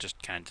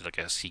just kind of did like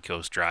a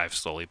Seacoast drive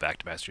slowly back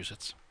to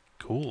Massachusetts.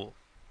 Cool.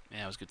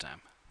 Yeah, it was a good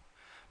time.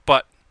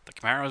 But the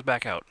Camaro is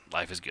back out.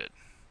 Life is good.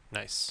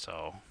 Nice.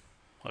 So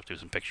we'll have to do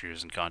some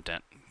pictures and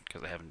content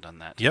because I haven't done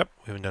that. Yep,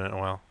 we haven't done it in a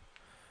while.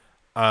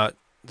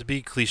 To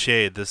be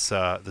cliched,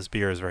 this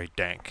beer is very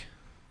dank.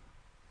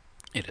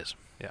 It is.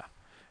 Yeah,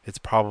 it's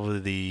probably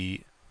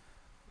the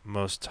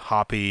most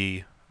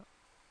hoppy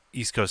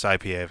East Coast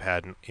IPA I've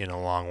had in a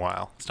long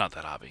while. It's not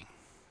that hoppy.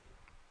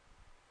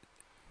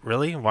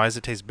 Really? Why does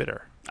it taste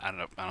bitter? I don't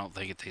know. I don't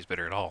think it tastes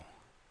bitter at all.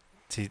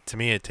 To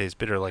me, it tastes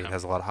bitter like it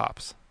has a lot of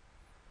hops.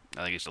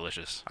 I think it's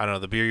delicious. I don't know.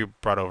 The beer you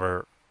brought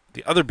over,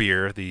 the other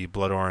beer, the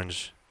Blood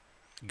Orange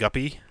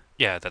Guppy.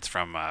 Yeah, that's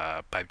from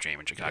Pipe Dream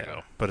in Chicago.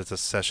 Yeah, but it's a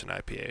session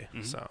IPA,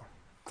 Mhm. so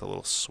it's a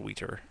little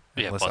sweeter.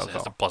 and Yeah, less plus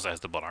alcohol. it has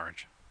the blood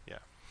orange. Yeah.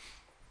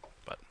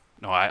 But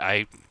no,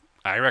 I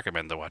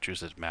recommend the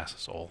Wachusett Mass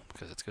Soul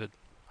because it's good.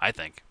 I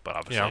think, but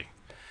obviously,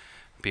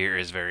 beer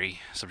is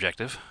very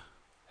subjective.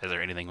 Is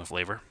there anything with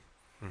flavor?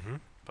 Mm-hmm.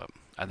 But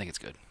I think it's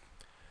good.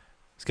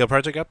 Scale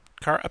Project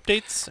car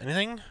updates?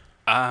 Anything?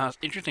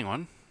 Interesting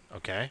one.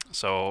 Okay.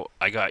 So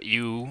I got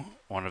you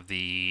one of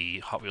the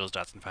Hot Wheels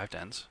Datsun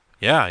 510s.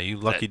 Yeah, you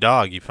lucky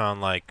dog. You found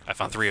like I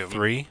found 3 of them.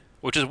 3?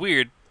 Which is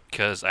weird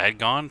because I had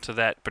gone to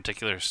that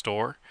particular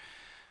store.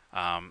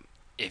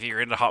 If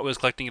you're into Hot Wheels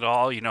collecting at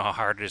all, you know how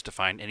hard it is to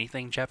find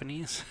anything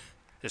Japanese,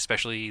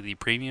 especially the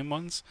premium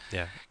ones,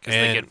 Yeah. because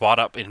they get bought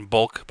up in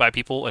bulk by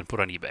people and put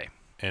on eBay.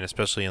 And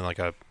especially in like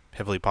a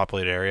heavily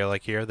populated area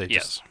like here, they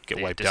just get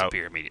they wiped out.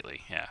 disappear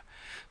immediately. Yeah.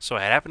 So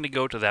I happened to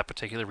go to that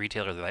particular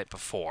retailer the night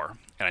before,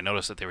 and I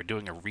noticed that they were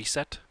doing a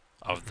reset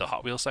of the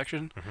Hot Wheels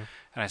section. Mhm.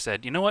 And I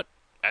said, you know what?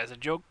 As a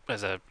joke,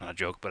 not a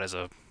joke, but as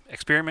a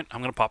experiment,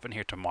 I'm gonna pop in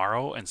here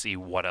tomorrow and see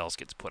what else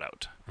gets put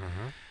out.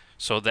 Mm-hmm.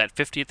 So that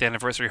 50th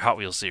anniversary Hot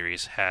Wheels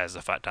series has the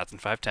Datsun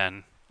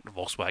 510,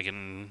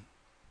 Volkswagen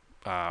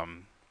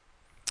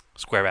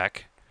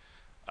Squareback,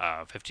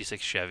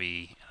 56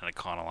 Chevy, and an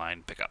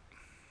Econoline pickup,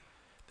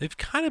 They've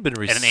kind of been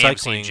and an AMC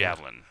recycling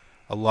Javelin.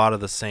 a lot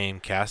of the same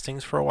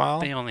castings for a while.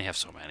 They only have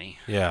so many.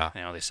 Yeah.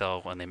 You know, they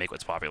sell when they make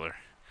what's popular.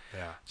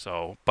 Yeah.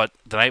 So, but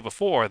the night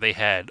before, they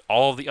had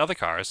all of the other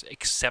cars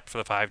except for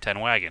the 510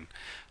 wagon.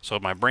 So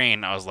in my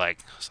brain, I was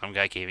like, some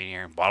guy came in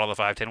here and bought all the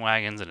 510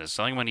 wagons and is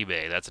selling them on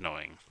eBay. That's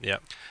annoying.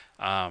 Yep.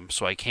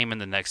 So I came in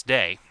the next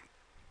day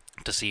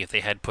to see if they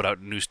had put out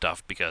new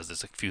stuff because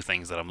there's a few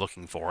things that I'm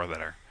looking for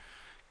that are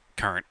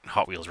current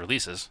Hot Wheels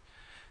releases.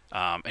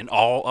 And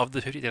all of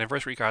the 50th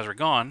anniversary cars are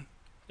gone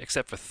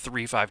except for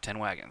 3 510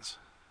 wagons.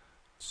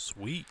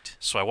 Sweet.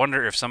 So I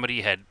wonder if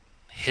somebody had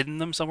hidden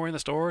them somewhere in the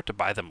store to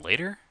buy them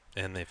later.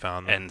 And they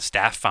found them. And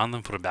staff found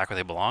them, put them back where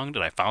they belonged,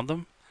 and I found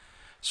them.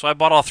 So I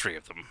bought all 3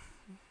 of them.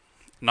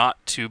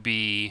 Not to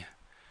be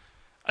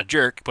a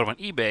jerk, put them on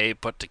eBay,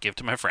 but to give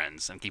to my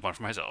friends and keep one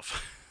for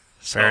myself.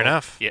 Fair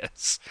enough.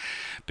 Yes.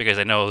 Because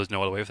I know there's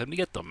no other way for them to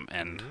get them.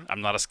 And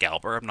I'm not a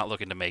scalper. I'm not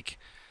looking to make,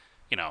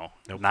 Nope.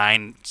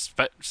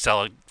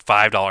 sell a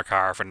 $5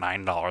 car for $9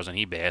 on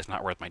eBay. It's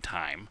not worth my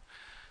time.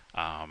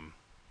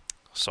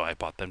 So I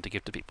bought them to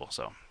give to people.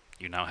 So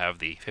you now have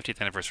the 50th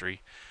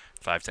anniversary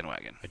 510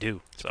 wagon. I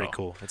do. It's So- pretty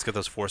cool. It's got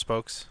those 4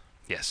 spokes.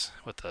 Yes,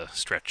 with the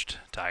stretched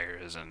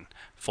tires and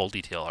full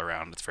detail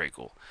around. It's very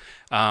cool.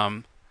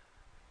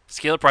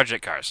 Scale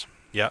Project cars.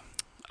 Yeah.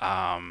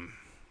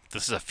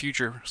 This is a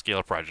future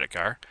Scale Project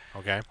car.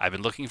 Okay. I've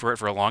been looking for it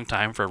for a long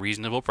time for a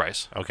reasonable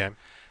price. Okay.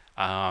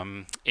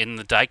 In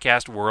the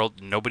diecast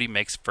world, nobody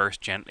makes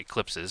first-gen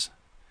Eclipses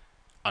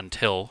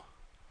until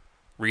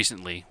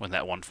recently when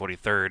that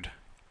 143rd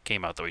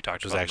came out that we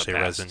talked Which was about actually in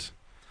the past. resin.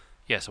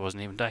 Yes, it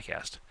wasn't even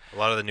diecast. A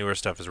lot of the newer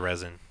stuff is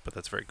resin, but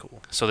that's very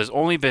cool. So there's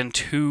only been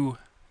 2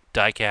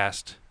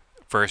 diecast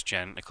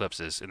first-gen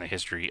Eclipses in the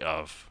history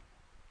of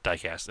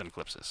diecast and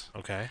Eclipses.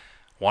 Okay.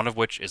 One of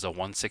which is a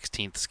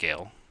 1/16th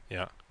scale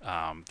Yeah.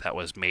 that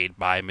was made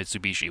by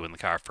Mitsubishi when the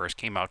car first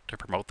came out to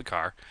promote the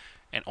car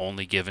and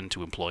only given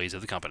to employees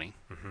of the company.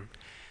 Mm-hmm.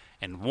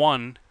 And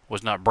one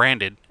was not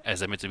branded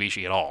as a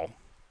Mitsubishi at all.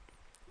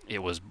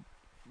 It was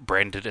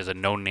branded as a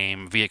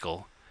no-name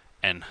vehicle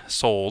and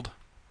sold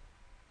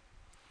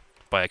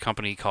by a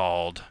company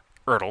called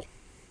Ertl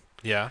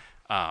Yeah.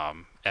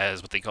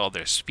 as what they called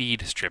their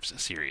Speed Strips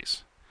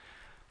series.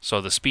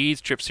 So the Speed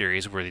Strip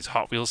series were these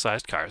Hot Wheels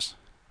sized cars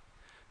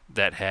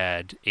that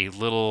had a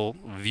little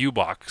view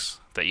box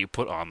that you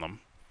put on them.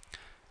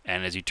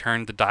 And as you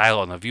turned the dial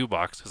on the view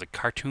box, there's a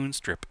cartoon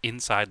strip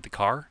inside the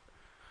car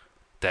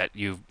that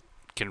you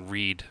can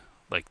read,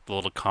 like the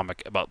little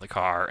comic about the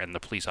car and the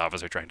police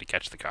officer trying to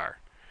catch the car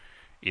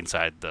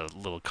inside the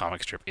little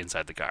comic strip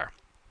inside the car.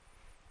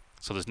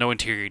 So there's no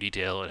interior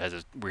detail. It has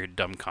a weird,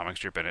 dumb comic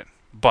strip in it.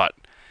 But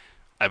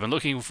I've been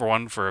looking for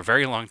one for a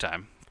very long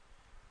time,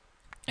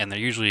 and they're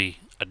usually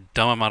a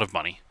dumb amount of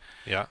money.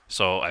 Yeah.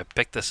 So I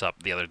picked this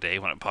up the other day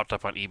when it popped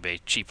up on eBay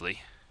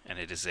cheaply, and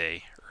it is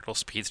a Ertl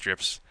Speed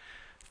Strips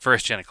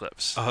first gen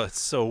Eclipse. Oh,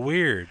 it's so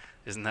weird.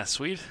 Isn't that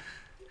sweet?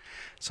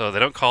 So they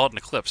don't call it an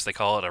Eclipse; they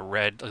call it a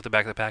red. Look at the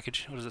back of the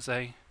package. What does it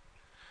say?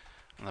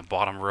 On the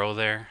bottom row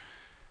there,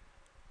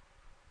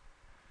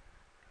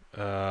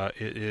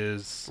 It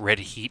is Red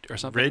Heat or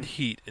something. Red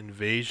Heat: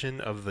 Invasion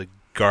of the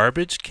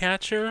Garbage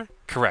Catcher.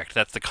 Correct.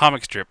 That's the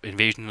comic strip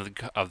Invasion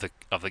of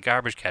the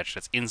Garbage Catch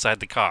that's inside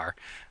the car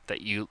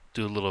that you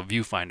do a little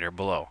viewfinder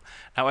below.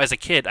 Now, as a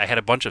kid, I had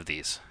a bunch of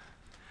these.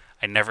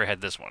 I never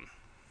had this one.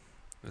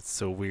 That's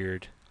so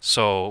weird.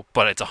 So,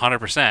 but it's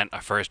 100%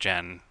 a first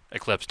gen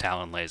Eclipse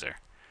Talon laser.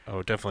 Oh,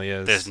 it definitely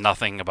is. There's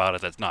nothing about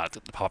it that's not.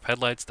 The pop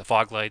headlights, the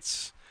fog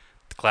lights,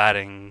 the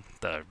cladding,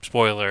 the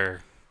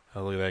spoiler,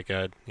 Oh, look at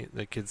that guy.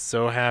 The kid's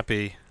so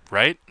happy.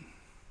 right?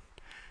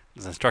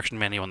 There's an instruction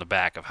manual on the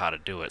back of how to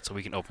do it, so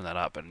we can open that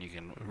up and you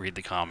can read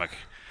the comic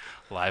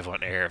live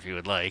on air if you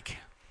would like.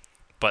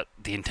 But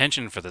the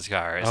intention for this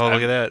car is... Oh,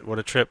 look at that. What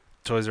a trip.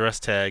 Toys R Us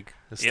tag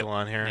is Yep. still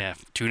on here. Yeah,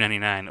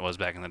 $2.99 it was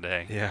back in the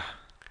day. Yeah.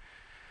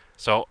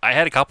 So I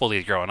had a couple of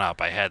these growing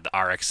up. I had the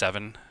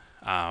RX-7,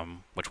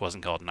 which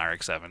wasn't called an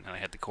RX-7, and I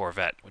had the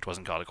Corvette, which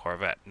wasn't called a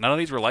Corvette. None of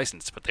these were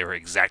licensed, but they were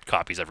exact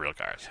copies of real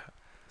cars.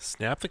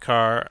 Snap the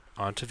car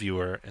onto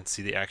viewer and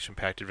see the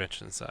action-packed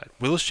adventure inside.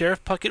 Will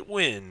Sheriff Puckett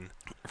win?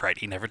 Right,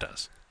 he never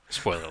does.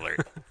 Spoiler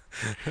alert.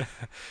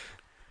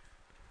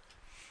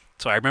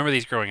 So I remember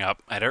these growing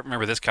up. I don't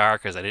remember this car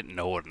because I didn't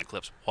know what an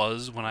Eclipse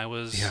was when I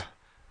was,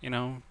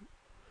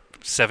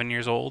 7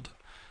 years old.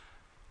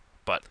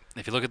 But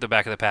if you look at the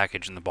back of the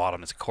package, in the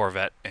bottom, it's a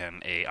Corvette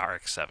and a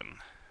RX-7.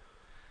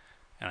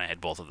 And I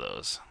had both of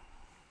those.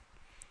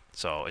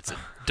 So it's a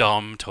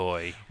dumb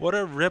toy. What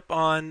a rip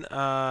on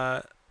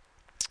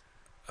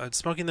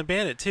Smoking the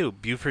Bandit, too.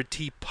 Buford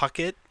T.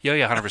 Puckett. Yeah,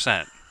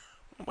 100%.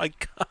 Oh, my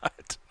God.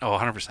 Oh,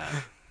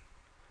 100%.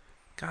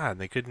 God,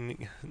 they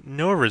couldn't...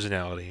 No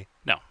originality.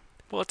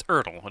 Well, it's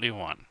Ertl. What do you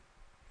want?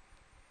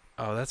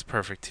 Oh, that's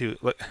perfect, too.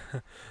 Look,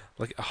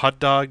 like a hot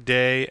dog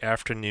day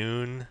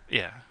afternoon.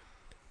 Yeah.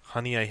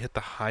 Honey, I hit the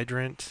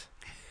hydrant.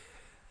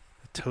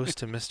 A toast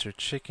to Mr.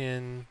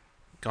 Chicken.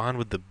 Gone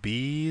with the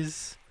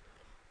Bees.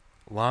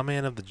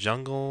 Lawman of the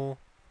Jungle.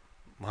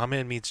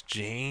 Lawman meets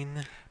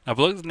Jane. Now,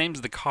 but look at the names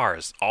of the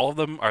cars. All of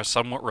them are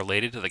somewhat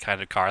related to the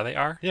kind of car they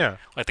are. Yeah.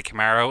 Like the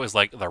Camaro is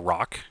like the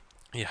Rock.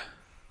 Yeah.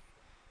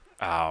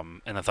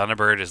 And the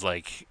Thunderbird is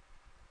like...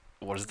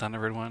 What is the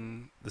Thunderbird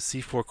one? The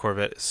C4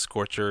 Corvette is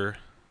Scorcher.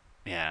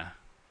 Yeah.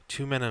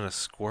 2 Men and a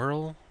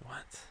Squirrel?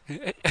 What?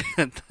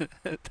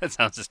 That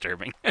sounds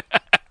disturbing.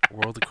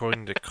 World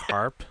According to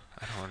Carp?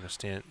 I don't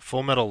understand.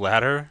 Full Metal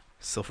Ladder?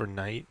 Silver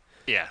Knight?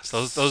 Yeah,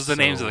 so those are the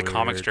names So of the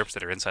comic weird. strips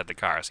that are inside the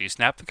car. So you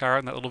snap the car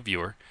on that little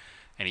viewer,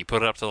 and you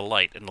put it up to the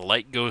light, and the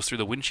light goes through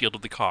the windshield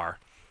of the car,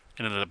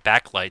 and then it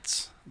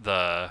backlights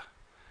the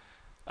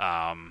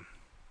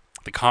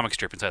comic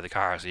strip inside the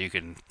car, so you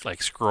can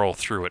like scroll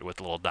through it with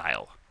a little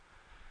dial.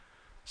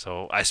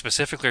 So I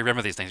specifically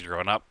remember these things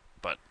growing up,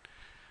 but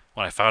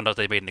when I found out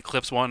they made an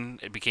Eclipse one,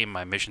 it became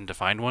my mission to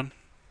find one,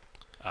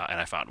 and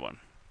I found one.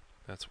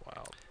 That's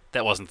wild.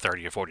 That wasn't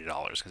 $30 or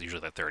 $40 because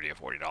usually they're $30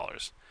 or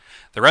 $40.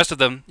 The rest of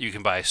them you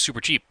can buy super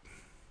cheap,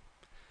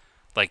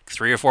 like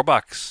 $3 or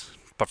 $4.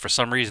 But for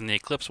some reason, the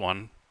Eclipse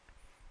one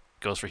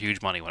goes for huge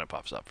money when it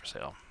pops up for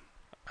sale.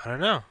 I don't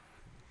know.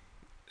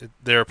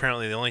 They're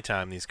apparently the only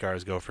time these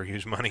cars go for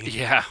huge money.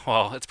 Yeah,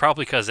 well, it's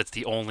probably because it's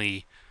the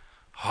only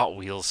Hot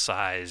Wheels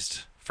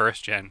sized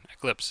first gen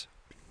Eclipse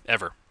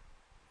ever.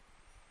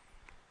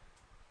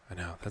 I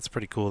know. That's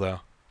pretty cool, though.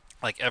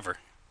 Like ever.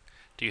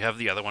 Do you have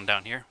the other one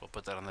down here? We'll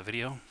put that on the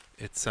video.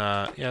 It's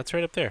it's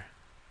right up there.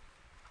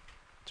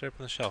 It's right up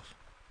on the shelf.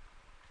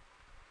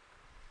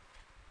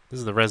 This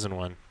is the resin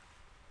one.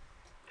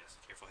 Yes,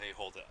 careful. Hey,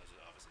 hold it,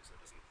 obviously, so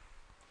it doesn't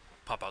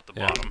pop out the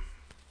Yeah. bottom.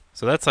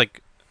 So that's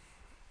like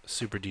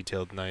super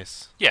detailed,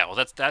 nice. Yeah, well,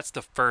 that's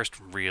the first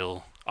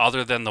real,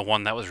 other than the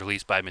one that was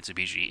released by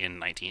Mitsubishi in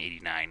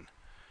 1989,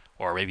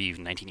 or maybe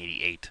even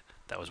 1988.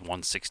 That was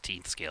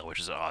 1/16th scale, which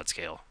is an odd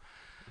scale.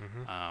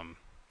 Mm-hmm.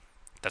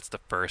 That's the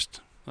first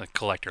like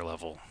collector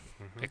level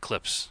Mm-hmm.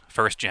 Eclipse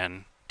first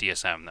gen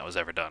DSM that was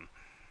ever done.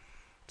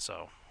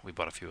 So we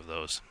bought a few of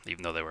those,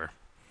 even though they were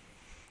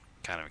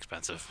kind of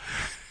expensive.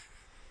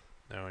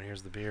 Oh, and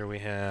here's the beer we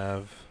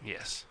have.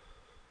 Yes.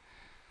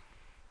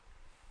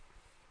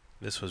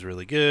 This was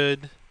really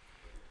good.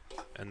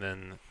 And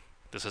then,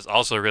 This is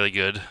also really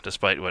good,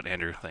 despite what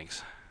Andrew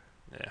thinks.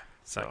 yeah,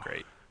 it's not So,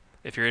 great.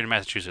 If you're in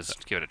Massachusetts,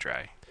 give it a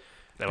try.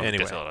 That'll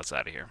Anyway. get us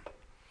out of here.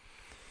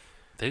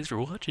 Thanks for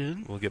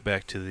watching. We'll get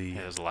back to the...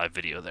 Yeah, there's a live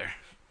video there.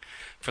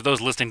 For those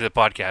listening to the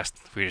podcast,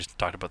 we just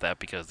talked about that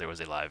because there was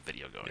a live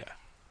video going. Yeah.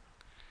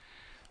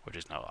 Which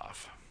is now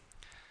off.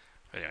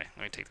 But anyway,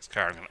 let me take this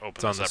card. I'm going to open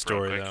It's on this the up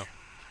story, real though.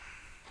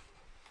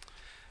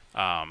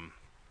 quick.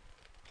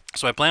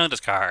 So my plan with this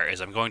car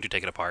is I'm going to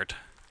take it apart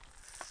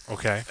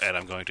Okay. and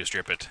I'm going to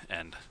strip it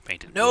and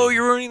paint it No, blue.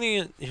 you're ruining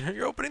the...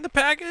 You're opening the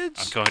package!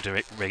 I'm going to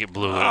make it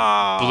blue, blue,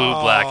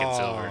 black, and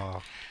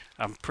silver.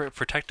 I'm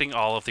protecting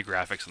all of the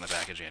graphics in the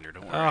package, Andrew.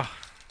 Don't worry.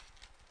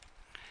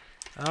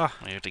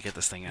 We have to get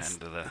this thing into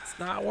the... It's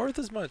not worth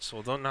as much,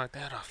 well, don't knock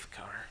that off the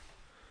counter.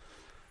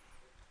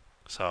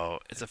 So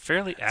it's a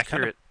fairly It's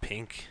accurate... kind of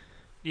pink.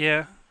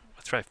 Yeah.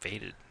 Let's try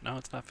faded. No,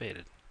 it's not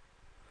faded.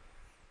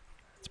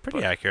 It's pretty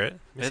But accurate.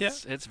 You see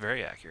it? It's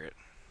very accurate.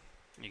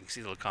 You can see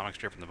the little comic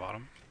strip in the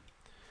bottom.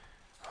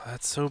 Oh,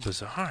 that's so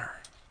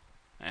bizarre.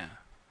 Yeah.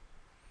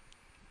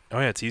 Oh,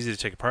 yeah, it's easy to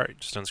take apart.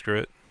 Just unscrew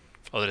it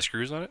Oh, there's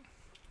screws on it?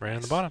 right on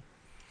the Nice. bottom.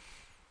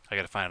 I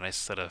gotta find a nice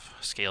set of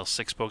scale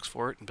 6 spokes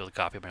for it and build a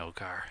copy of my old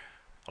car.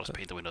 I'll just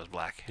paint the windows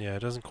black. Yeah, it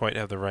doesn't quite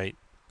have the right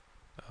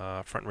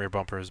front and rear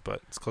bumpers,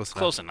 but it's close enough.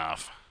 Close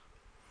enough.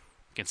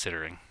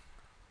 Considering.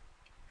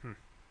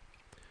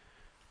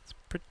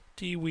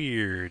 Pretty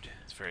weird.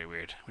 It's very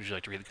weird. Would you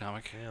like to read the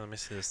comic? Yeah, let me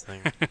see this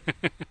thing.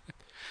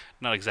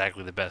 Not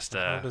exactly the best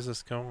How does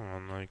this go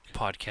on? Like,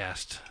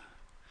 podcast Something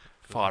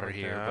fodder like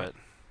here, that.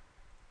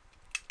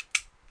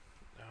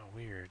 Oh,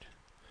 weird.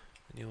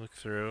 And you look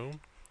through.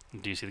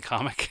 but do you see the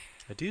comic?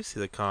 I do see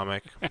the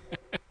comic.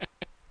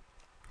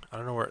 I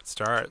don't know where it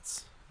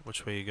starts.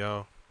 Which way you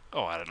go?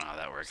 Oh, I don't know how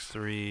that works.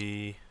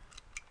 3,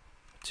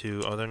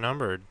 2. Oh, they're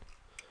numbered.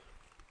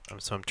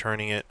 So I'm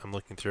turning it. I'm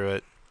looking through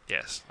it.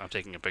 Yes, I'm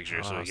taking a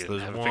picture so Oh, we so can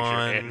there's have a picture of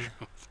one. Andrew.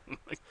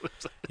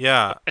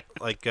 Yeah,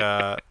 like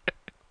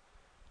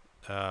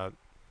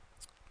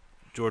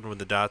Jordan with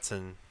the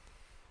Datsun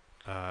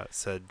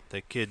said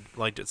the kid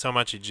liked it so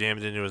much he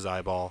jammed it into his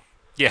eyeball.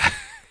 Yeah.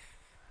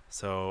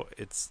 So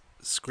it's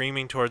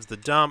screaming towards the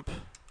dump.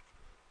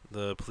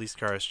 The police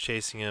car is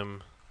chasing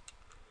him.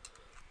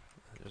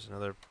 There's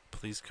another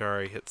police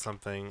car. He hit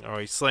something. Oh,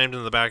 he slammed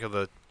into the back of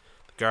the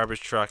garbage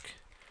truck.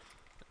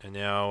 And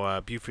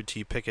now Buford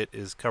T. Pickett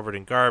is covered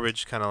in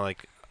garbage, kind of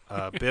like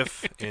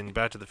Biff in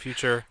Back to the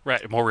Future.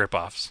 Right, more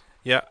rip-offs.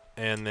 Yeah,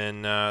 and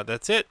then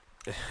that's it.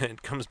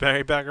 It comes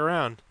back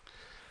around.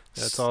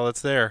 That's all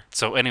that's there.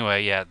 So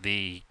anyway, yeah,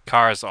 the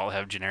cars all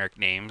have generic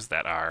names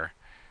that are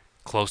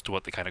close to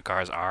what the kind of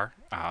cars are.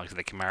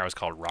 The Camaro is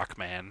called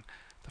Rockman.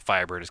 The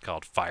Firebird is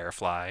called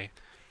Firefly.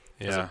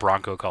 There's a Yeah.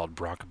 Bronco called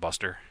Bronco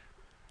Buster.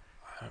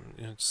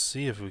 Let's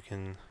see if we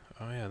can...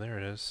 Oh, yeah, there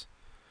it is.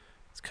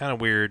 It's kind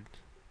of weird.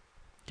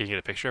 Can you get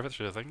a picture of it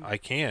through the thing? I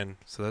can.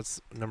 So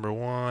that's number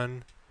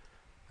 1.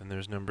 And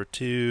there's number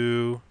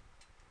 2.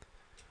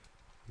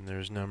 And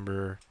there's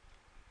number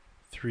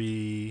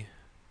 3.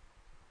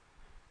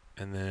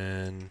 And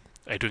then...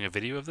 Are you doing a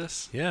video of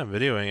this? Yeah, I'm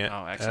videoing it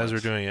Oh, as excellent. we're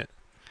doing it.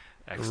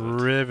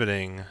 Excellent.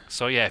 Riveting.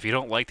 So yeah, if you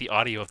don't like the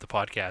audio of the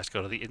podcast,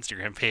 go to the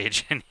Instagram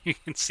page and you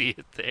can see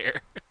it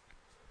there.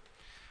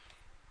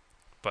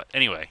 But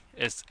anyway,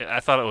 I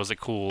thought it was a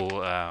cool,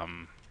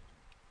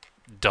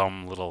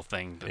 dumb little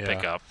thing to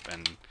pick Yeah. up,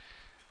 and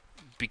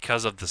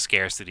because of the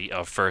scarcity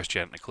of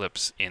first-gen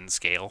Eclipse in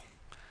scale,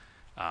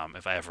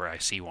 if I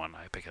see one,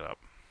 I pick it up.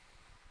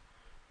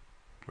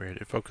 Weird.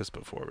 It focused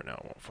before, but now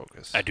it won't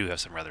focus. I do have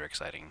some rather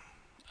exciting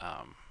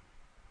That's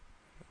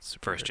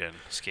super weird. first-gen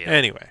scale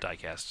Anyway.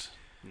 diecast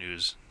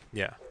news.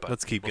 Yeah, But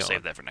let's keep we'll going.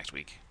 save that for next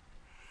week.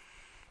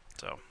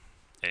 So,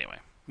 anyway,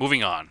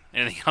 moving on.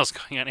 Anything else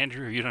going on,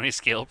 Andrew? Have you done any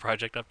scale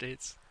project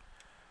updates?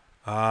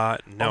 No.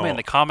 Oh man,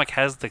 the comic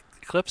has the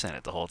Eclipse in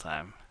it the whole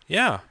time.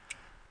 Yeah.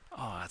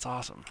 Oh, that's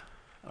awesome.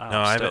 Oh,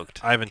 No, I'm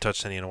stoked. I haven't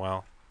touched any in a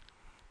while.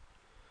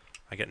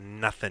 I get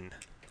nothing.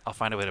 I'll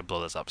find a way to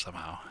blow this up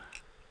somehow.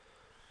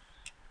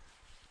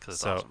 Because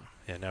it's So, awesome.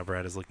 yeah, now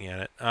Brad is looking at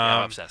it. Yeah,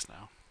 I'm obsessed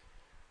now.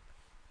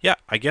 Yeah,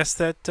 I guess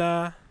that's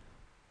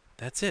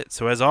it.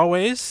 So as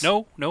always,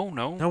 No,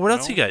 what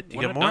else you got? You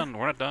we're got not more? Done.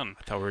 We're not done.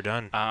 I thought we were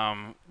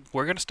done.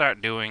 We're gonna start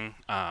doing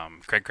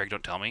Craig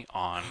Don't Tell Me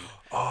on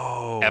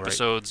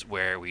episodes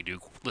where we do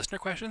listener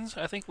questions.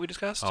 I think we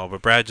discussed. Right. Oh,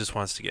 but Brad just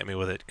wants to get me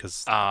with it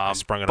because I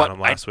sprung it but on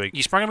him last week.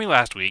 You sprung on me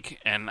last week,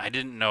 and I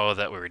didn't know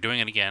that we were doing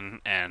it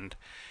again, and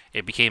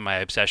it became my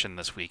obsession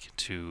this week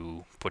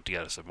to put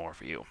together some more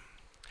for you.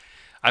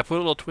 I put a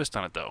little twist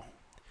on it, though.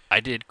 I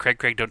did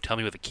Craig Don't Tell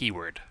Me with a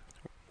keyword.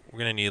 We're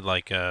gonna need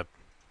like a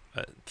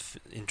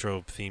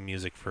intro theme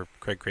music for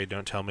Craig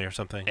Don't Tell Me or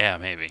something. Yeah,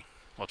 maybe.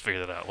 We'll have to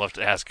figure that out. We'll have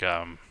to ask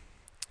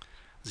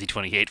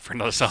Z28 for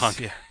another song.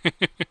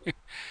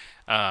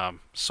 Yeah.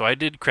 So I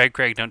did Craig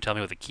Don't Tell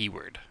Me with a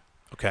keyword.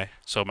 Okay.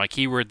 So my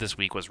keyword this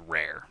week was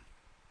rare.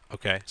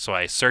 Okay. So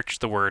I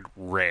searched the word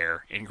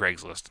rare in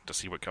Craigslist to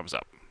see what comes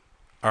up.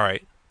 All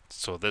right.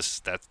 So that's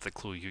the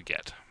clue you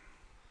get.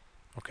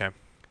 Okay.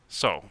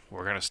 So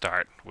we're gonna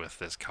start with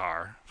this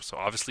car. So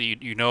obviously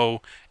you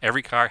know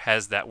every car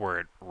has that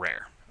word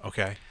rare.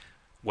 Okay.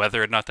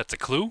 Whether or not that's a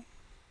clue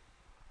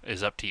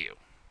is up to you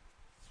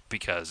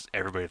because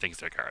everybody thinks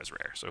their car is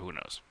rare. So who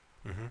knows?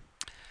 Mm-hmm.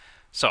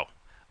 So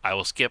I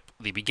will skip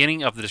the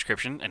beginning of the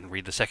description and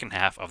read the second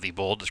half of the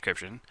bold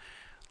description.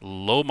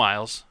 Low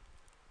miles,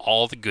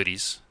 all the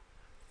goodies,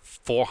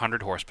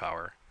 400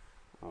 horsepower,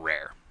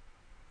 rare.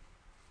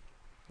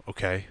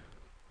 Okay.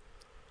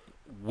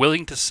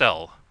 Willing to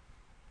sell,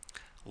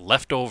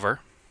 left over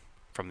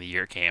from the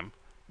year it came,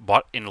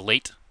 bought in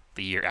late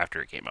the year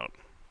after it came out.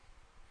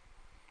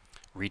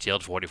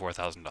 Retailed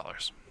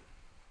 $44,000.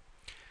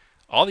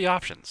 All the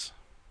options: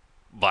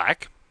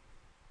 black,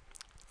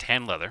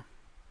 tan leather,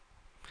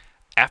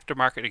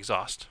 aftermarket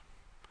exhaust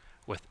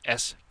with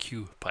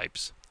SQ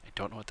pipes. I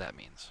don't know what that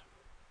means.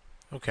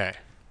 Okay.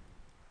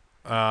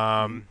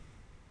 Um,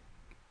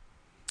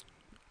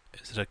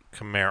 is it a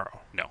Camaro?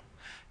 No.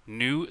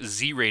 New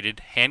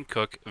Z-rated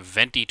Hankook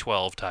Venti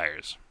 12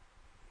 tires,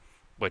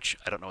 which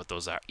I don't know what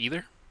those are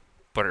either,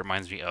 but it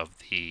reminds me of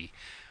the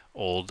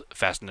old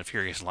Fast and the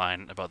Furious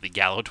line about the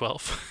Gallo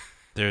 12.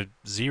 They're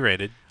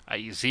Z-rated.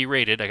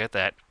 Z-rated, I got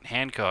that.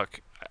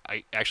 Hankook,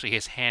 I actually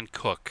his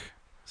Hankook.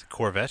 It's a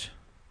Corvette.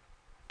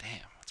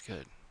 Damn, that's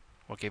good.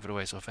 What gave it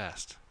away so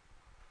fast?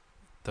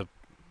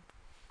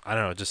 I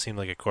don't know. It just seemed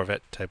like a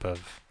Corvette type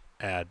of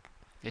ad.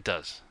 It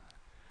does.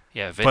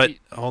 Yeah,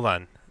 Venti. But hold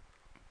on.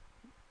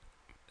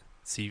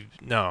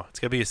 No, it's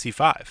gonna be a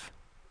C5.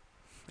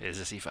 It is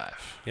a C5.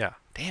 Yeah.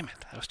 Damn it,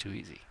 that was too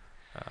easy.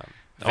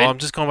 I'm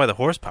just going by the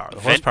horsepower.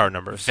 The horsepower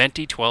numbers.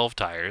 Venti 12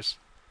 tires,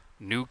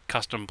 new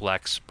custom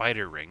black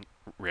spider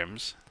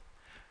rims,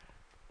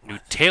 new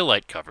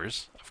taillight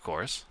covers, of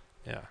course,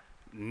 Yeah.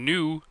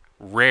 new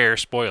rare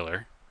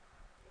spoiler,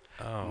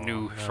 Oh.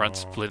 new no. front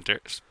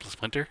splinter. It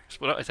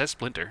says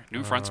splinter.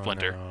 New front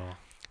splinter, No.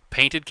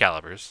 painted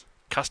calipers,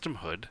 custom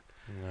hood,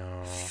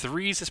 No.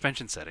 3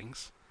 suspension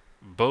settings,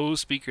 Bose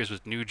speakers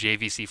with new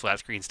JVC flat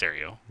screen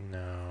stereo,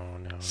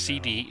 No.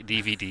 CD,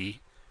 DVD,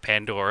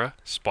 Pandora,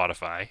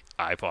 Spotify,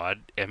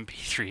 iPod,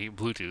 MP3,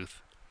 Bluetooth,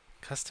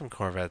 Custom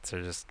Corvettes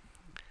are just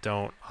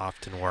don't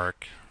often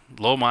work.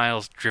 low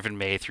miles driven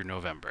May through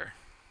November.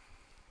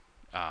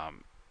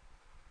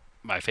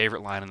 My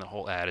favorite line in the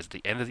whole ad is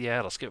the end of the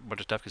ad. I'll skip a bunch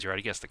of stuff because you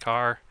already guessed the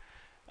car.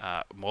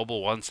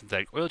 Mobil 1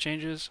 synthetic oil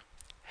changes.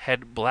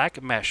 Had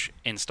black mesh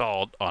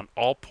installed on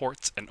all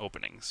ports and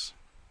openings.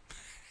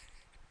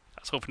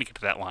 I was hoping to get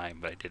to that line,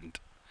 but I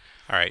didn't.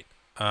 All right.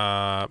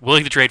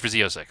 Willing to trade for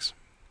Z06.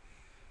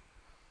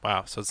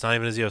 Wow. So it's not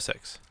even a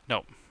Z06.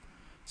 No.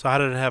 So how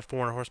did it have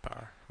 400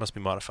 horsepower? Must be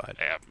modified.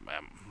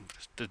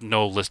 There's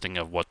no listing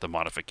of what the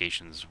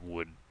modifications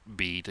would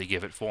be to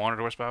give it 400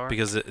 horsepower.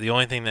 Because the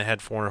only thing that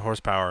had 400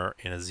 horsepower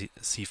in a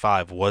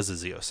C5 was a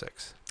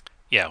Z06.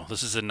 Yeah, well,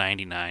 this is a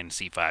 99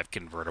 C5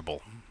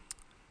 convertible.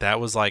 That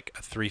was like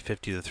a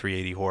 350 to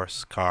 380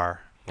 horse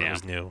car when it Yeah.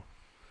 was new.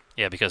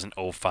 Yeah, because in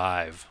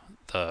 05,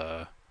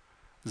 the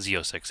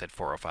Z06 had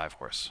 405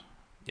 horse.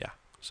 Yeah.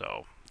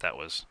 So that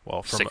was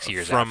Well, from 6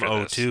 years from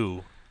after this.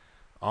 02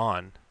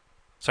 on.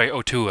 Sorry,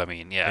 02, I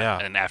mean, yeah.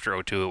 Yeah. And after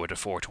 02, it went to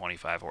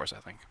 425 horse, I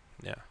think.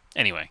 Yeah.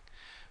 Anyway,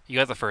 you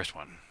got the first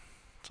one.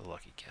 It's a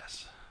lucky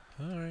guess.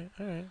 All right.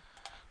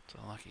 It's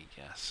a lucky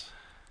guess.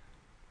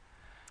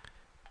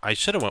 I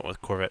should have went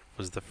with Corvette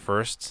was the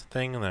first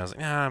thing, and then I was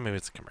like, maybe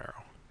it's a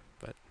Camaro.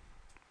 But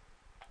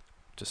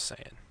just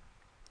saying.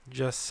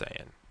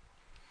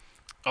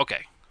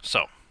 Okay,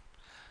 so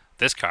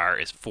this car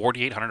is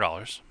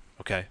 $4,800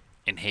 Okay.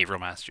 in Haverhill,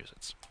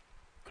 Massachusetts.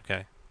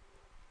 Okay.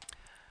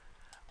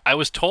 I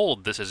was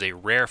told this is a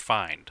rare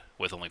find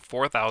with only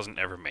 4,000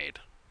 ever made.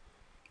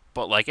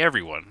 But like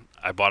everyone,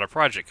 I bought a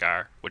project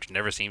car which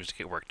never seems to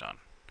get worked on.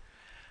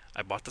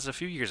 I bought this a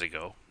few years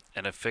ago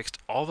and have fixed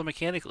all the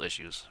mechanical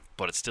issues,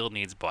 but it still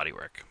needs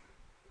bodywork.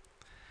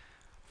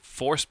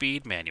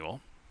 4-speed manual,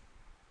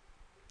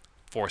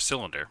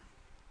 4-cylinder,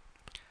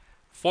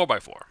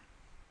 4x4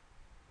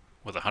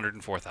 with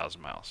 104,000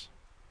 miles.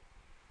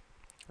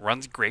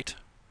 Runs great.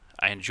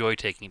 I enjoy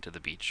taking it to the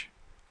beach,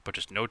 but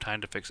just no time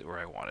to fix it where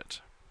I want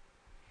it.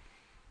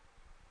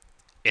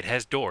 It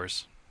has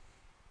doors.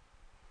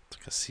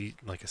 It's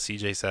like a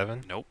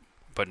CJ7. Nope,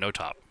 but no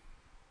top.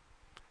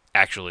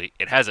 Actually,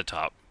 it has a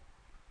top,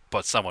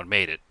 but someone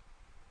made it,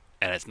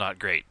 and it's not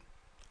great.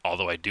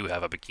 Although I do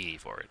have a bikini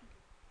for it.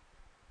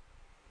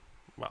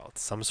 Well,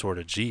 it's some sort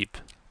of Jeep.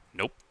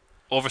 Nope.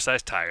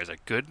 Oversized tires are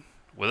good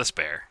with a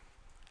spare.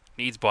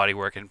 Needs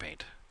bodywork and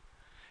paint.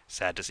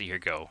 Sad to see her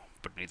go,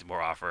 but needs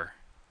more offer.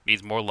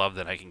 Needs more love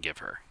than I can give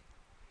her.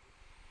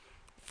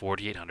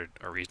 4,800,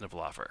 a reasonable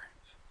offer.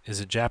 Is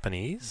it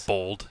Japanese?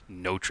 Bold,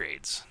 no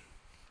trades.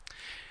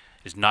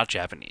 It is not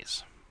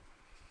Japanese.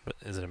 But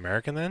is it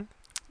American then?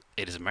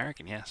 It is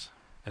American, yes.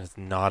 And it's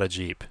not a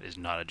Jeep. It is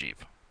not a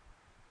Jeep.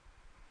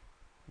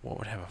 What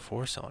would have a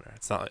 4-cylinder?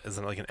 It's not. Is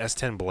it like an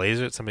S10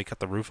 Blazer that somebody cut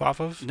the roof off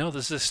of? No,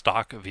 this is a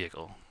stock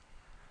vehicle.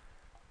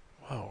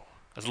 Whoa.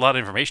 There's a lot of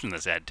information in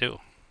this ad, too.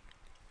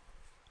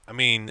 I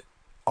mean,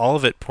 all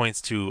of it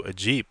points to a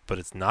Jeep, but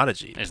it's not a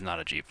Jeep. It's not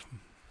a Jeep.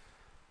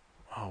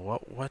 Oh,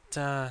 what?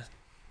 And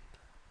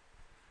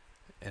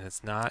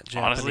it's not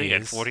Japanese. Honestly,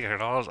 at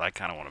 $4,800, I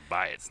kind of want to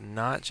buy it. It's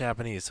not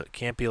Japanese, so it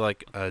can't be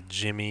like a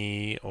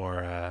Jimmy or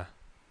a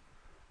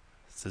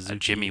Suzuki. A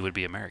Jimmy would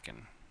be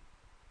American.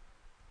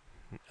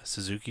 A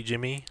Suzuki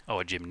Jimmy? Oh,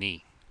 a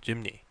Jimny.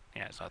 Jimny.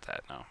 Yeah, it's not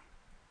that, no.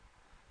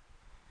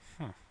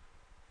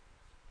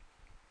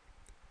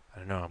 I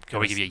don't know. Can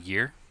we give you a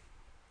year?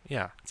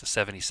 Yeah. It's a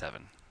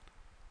 77.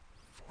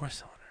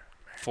 4-cylinder.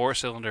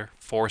 4-cylinder,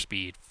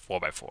 4-speed,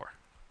 4x4.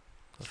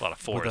 That's a lot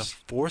of With a fours.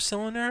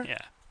 4-cylinder? Yeah.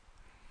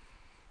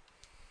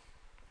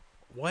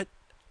 What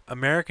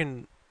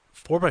American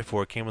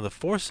 4x4 came with a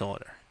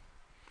 4-cylinder?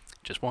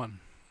 Just one.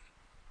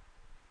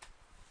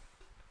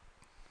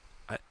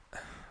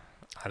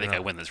 I think I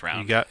win this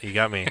round. You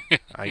got me.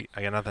 I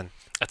got nothing.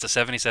 That's a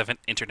 77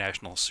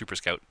 International Super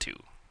Scout 2.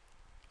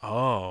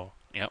 Oh.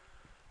 Yep.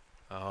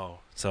 Oh.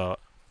 So,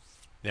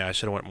 yeah, I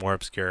should have went more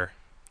obscure.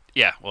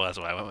 Yeah, well, that's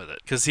why I went with it.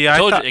 Because see, I I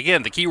told thought you,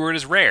 again, the key word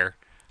is rare.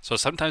 So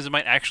sometimes it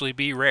might actually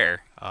be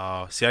rare.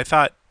 Oh, see, I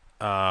thought,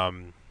 I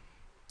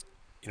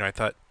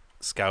thought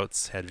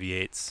Scouts had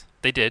V8s.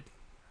 They did.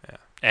 Yeah.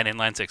 And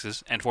inline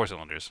sixes and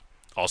 4-cylinders.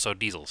 Also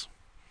diesels.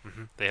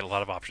 Mm-hmm. They had a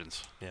lot of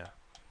options. Yeah.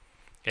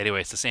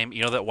 Anyway, it's the same.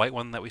 You know that white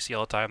one that we see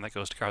all the time that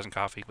goes to Cars and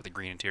Coffee with the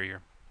green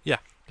interior? Yeah.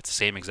 It's the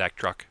same exact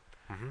truck.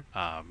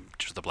 Mm-hmm.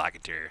 Just the black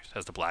interior. It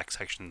has the black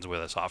sections where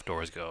the soft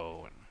doors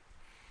go and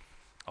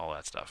all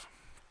that stuff.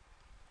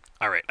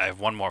 All right, I have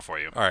one more for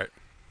you. All right.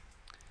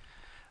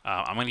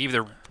 I'm going to give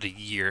you the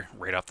year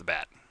right off the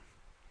bat.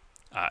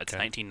 It's Okay.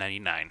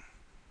 1999.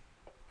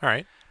 All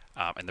right.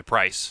 And the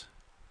price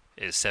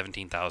is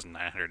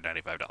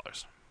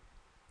 $17,995.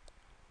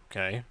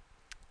 Okay.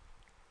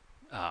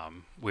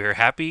 We're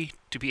happy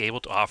to be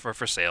able to offer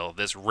for sale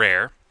this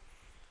rare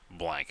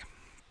blank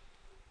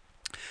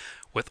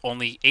with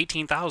only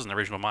 18,000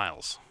 original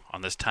miles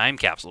on this time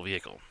capsule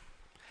vehicle.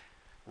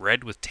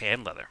 Red with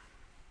tan leather.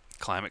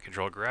 Climate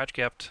control garage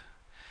kept.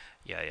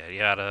 Yada yada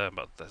yada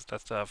about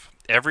that stuff.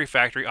 Every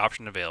factory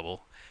option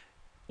available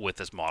with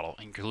this model,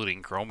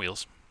 including chrome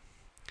wheels,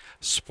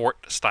 sport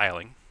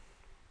styling,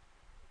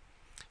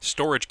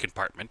 storage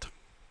compartment,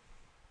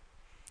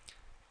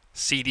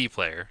 CD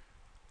player,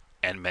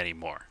 and many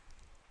more.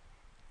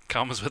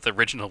 Comes with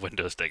original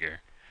window sticker,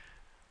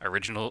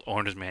 original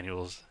owner's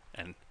manuals,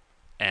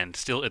 and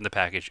still in the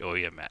package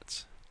OEM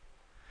mats.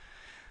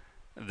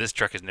 This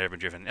truck has never been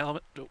driven in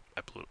element. Oh,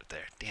 I blew it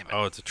there. Damn it.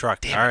 Oh, it's a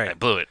truck. Damn All it, right. I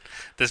blew it.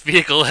 This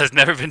vehicle has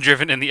never been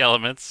driven in the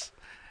elements,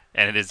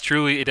 and it is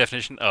truly a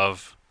definition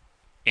of,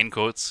 in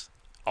quotes,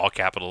 all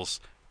capitals,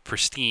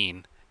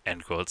 pristine,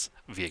 end quotes,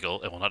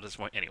 vehicle. It will not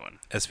disappoint anyone.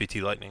 SVT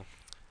Lightning.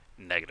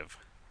 Negative.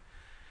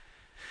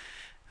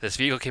 This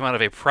vehicle came out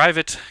of a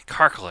private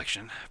car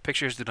collection.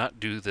 Pictures do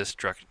not do this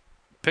truck.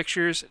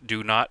 Pictures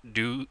do not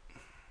do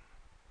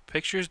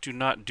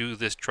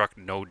this truck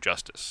no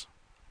justice.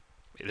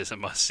 It is a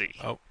must see.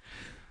 Oh.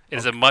 It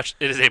is a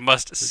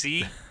must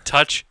see,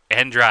 touch,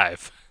 and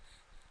drive.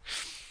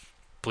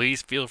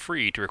 Please feel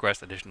free to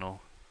request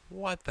additional.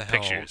 What the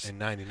Pictures. hell in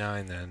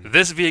 99 then?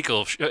 This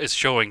vehicle is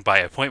showing by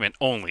appointment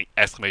only! !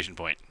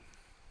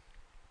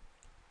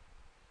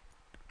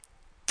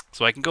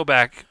 So I can go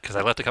back, because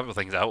I left a couple of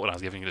things out when I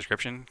was giving a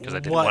description, because I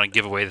didn't What? want to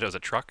give away that it was a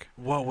truck.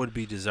 What would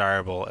be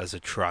desirable as a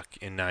truck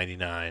in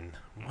 99?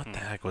 What the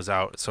heck was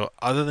out? So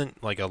other than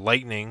like a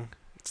Lightning,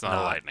 It's not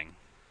a Lightning.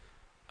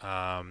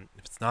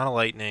 if it's not a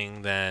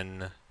Lightning,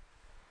 then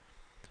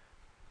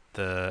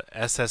the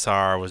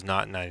SSR was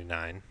not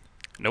 99.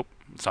 Nope,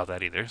 it's not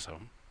that either,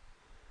 so...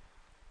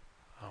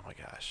 Oh my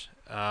gosh.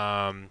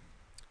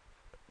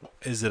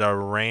 Is it a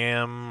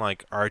Ram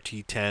like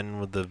RT10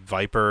 with the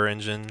Viper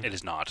engine? It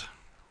is not.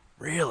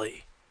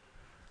 Really?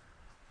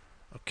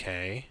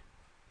 Okay.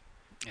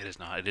 It is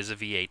not. It is a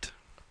V8.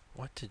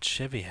 What did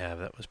Chevy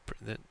have?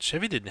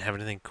 Chevy didn't have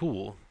anything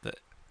cool. The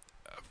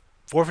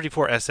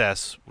 454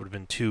 SS would have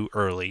been too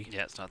early.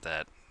 Yeah, it's not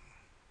that.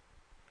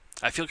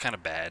 I feel kind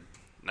of bad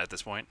at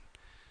this point,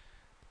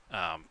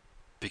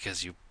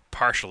 because you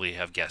partially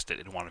have guessed it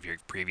in one of your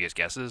previous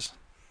guesses,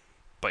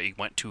 but you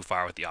went too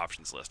far with the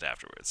options list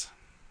afterwards.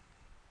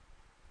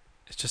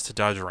 It's just a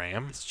Dodge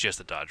Ram. It's just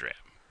a Dodge Ram.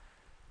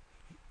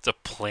 It's a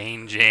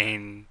plain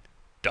Jane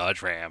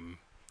Dodge Ram.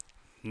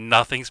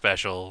 Nothing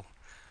special.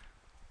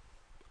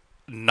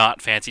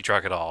 Not fancy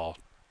truck at all.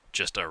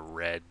 Just a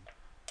red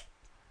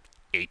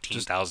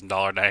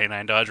 $18,000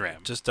 99 Dodge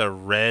Ram. Just a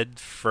red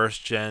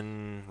first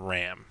gen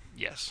Ram.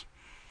 Yes.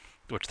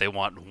 Which they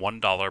want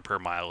 $1 per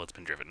mile it's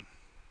been driven.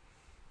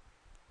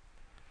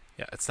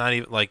 Yeah, it's not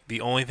even like the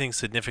only thing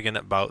significant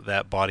about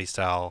that body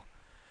style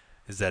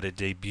is that it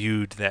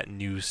debuted that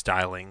new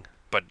styling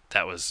But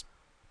that was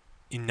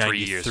in 3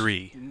 years.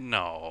 93.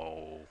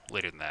 No,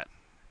 later than that.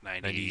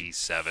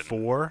 97.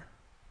 4?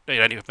 No,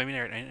 90, maybe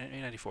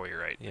 94, you're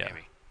right. Yeah.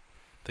 Maybe.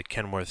 The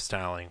Kenworth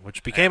styling,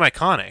 which became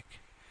iconic.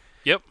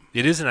 Yep.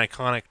 It is an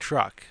iconic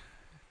truck,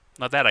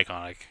 Not that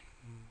iconic.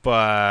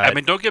 but I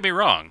mean, don't get me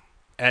wrong.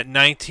 at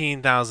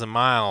 19,000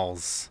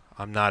 miles,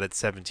 I'm not at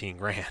 17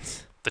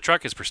 grand. The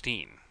truck is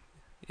pristine.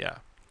 Yeah.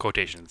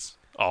 Quotations,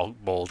 all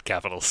bold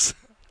capitals.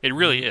 It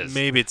really is.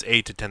 Maybe it's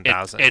 8 to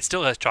 10,000. It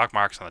still has chalk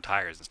marks on the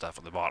tires and stuff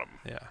on the bottom.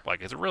 Yeah.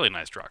 Like, it's a really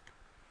nice truck.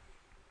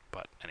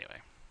 But anyway,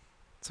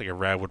 It's like a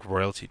Radwood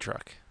royalty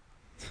truck.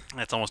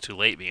 it's almost too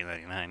late being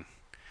 99.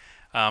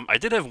 I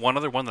did have one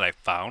other one that I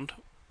found,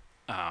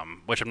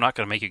 which I'm not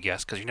going to make you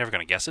guess because you're never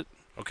going to guess it.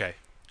 Okay.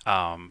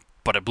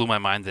 But it blew my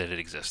mind that it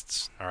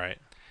exists. All right.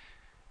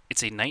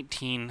 It's a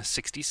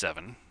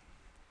 1967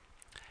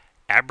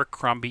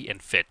 Abercrombie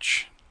and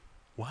Fitch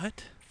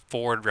What?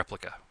 Ford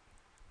replica.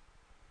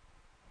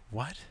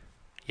 What?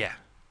 Yeah.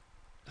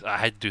 I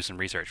had to do some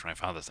research when I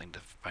found this thing to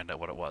find out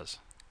what it was.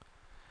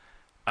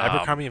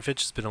 Abercrombie and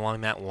Fitch has been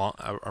around that long.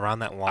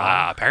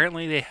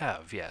 Apparently they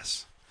have,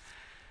 yes.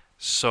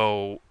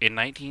 So in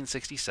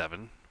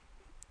 1967,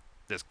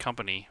 this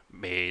company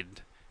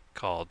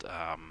called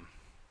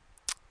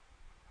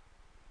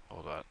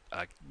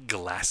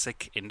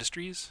Glassic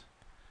Industries.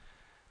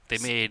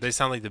 They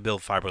sound like they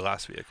build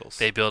fiberglass vehicles.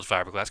 They build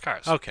fiberglass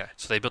cars. Okay.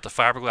 So they built a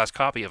fiberglass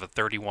copy of a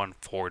 31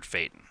 Ford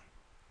Phaeton,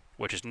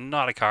 which is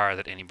not a car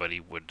that anybody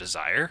would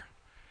desire.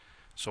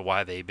 So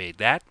why they made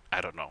that,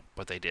 I don't know,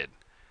 but they did.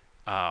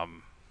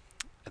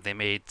 They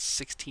made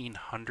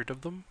 1,600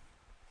 of them.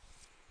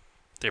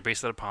 They're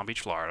based out of Palm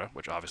Beach, Florida,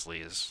 which obviously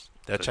is...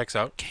 That checks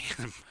out.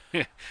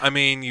 I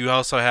mean, you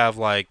also have,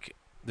 like,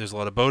 there's a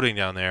lot of boating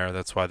down there.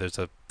 That's why there's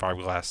a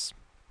fiberglass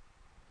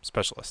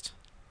specialist.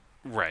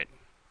 Right.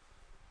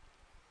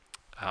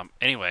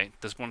 Anyway,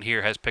 this one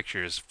here has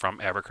pictures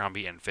from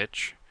Abercrombie and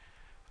Fitch,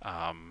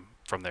 from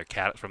their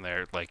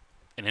like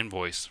an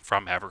invoice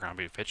from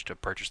Abercrombie and Fitch to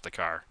purchase the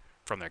car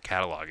from their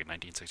catalog in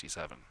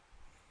 1967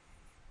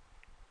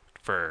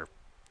 for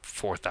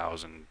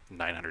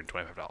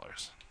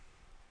 $4,925.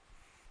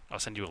 I'll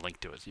send you a link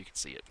to it so you can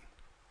see it.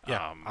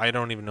 Yeah, I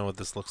don't even know what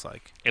this looks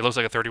like. It looks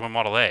like a 31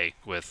 Model A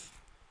with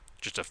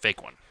just a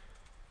fake one.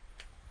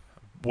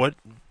 What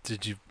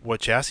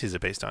chassis is it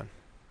based on?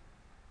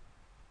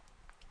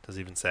 Does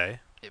it even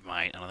say? It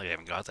might. I don't think I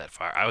haven't got that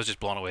far. I was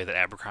just blown away that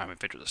Abercrombie and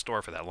Fitch was a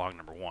store for that long,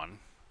 number one.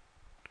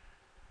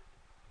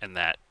 And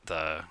that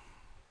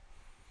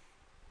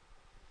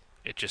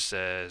it just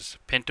says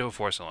Pinto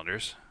 4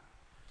 cylinders.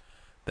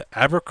 The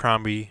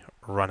Abercrombie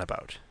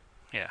Runabout.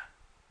 Yeah.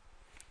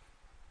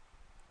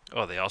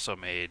 Oh, they also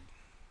made...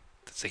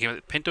 They came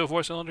with Pinto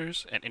 4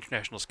 cylinders and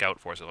International Scout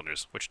 4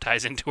 cylinders, which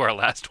ties into our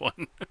last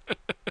one.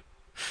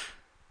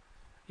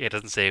 Yeah, it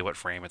doesn't say what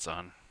frame it's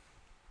on.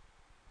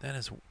 That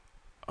is...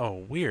 Oh,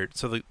 weird.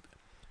 So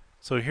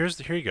here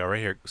you go, right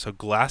here. So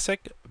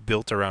Glassic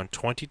built around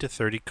 20 to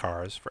 30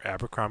 cars for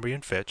Abercrombie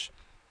and Fitch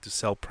to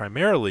sell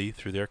primarily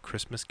through their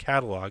Christmas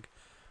catalog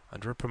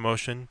under a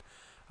promotion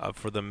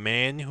for the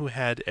man who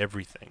had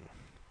everything.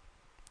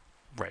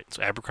 Right.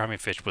 So Abercrombie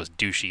and Fitch was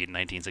douchey in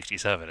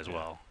 1967 as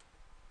well.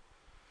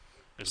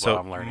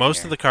 So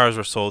most of the cars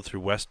were sold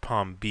through West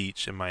Palm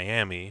Beach in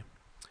Miami,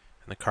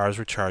 and the cars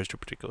were charged to a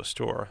particular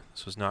store.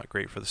 This was not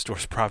great for the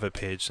store's profit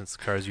page since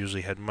the cars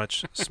usually had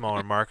much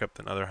smaller markup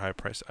than other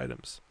high-priced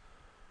items.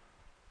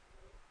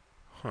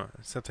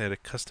 Except they had a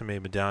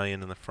custom-made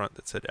medallion in the front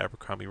that said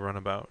Abercrombie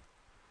Runabout.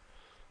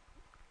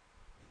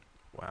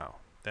 Wow.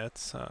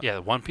 That's... Yeah,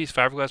 the one-piece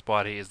fiberglass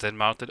body is then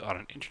mounted on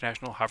an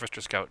International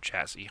Harvester Scout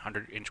chassis,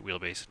 100-inch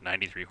wheelbase,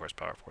 93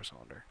 horsepower,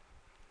 4-cylinder.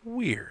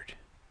 Weird.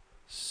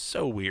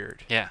 So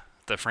weird. Yeah.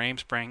 The frame,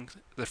 springs,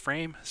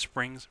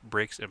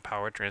 brakes, and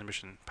power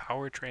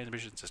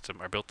transmission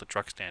system are built to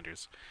truck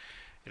standards.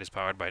 It is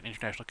powered by an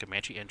International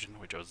Comanche engine,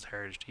 which owes its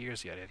heritage to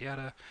years, yada, yada,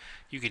 yada.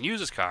 You can use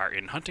this car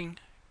in hunting,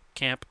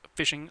 camp,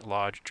 fishing,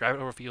 lodge, drive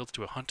it over fields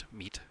to a hunt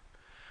meet,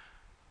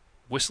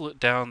 whistle it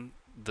down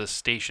the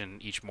station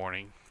each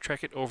morning,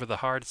 trek it over the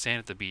hard sand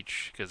at the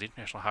beach, because the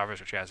International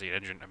Harvester chassis and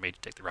engine are made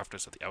to take the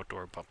roughness of the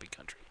outdoor bumpy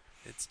country.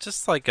 It's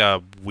just like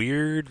a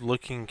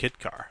weird-looking kit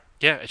car.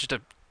 Yeah, it's just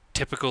a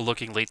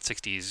typical-looking late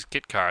 60s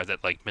kit car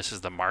that like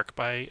misses the mark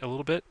by a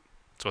little bit,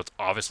 so it's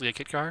obviously a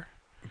kit car.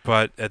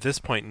 But at this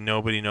point,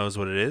 nobody knows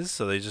what it is,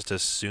 so they just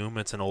assume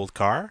it's an old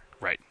car.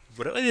 Right.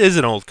 But it is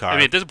an old car. I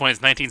mean, at this point,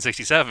 it's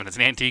 1967. It's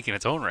an antique in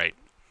its own right.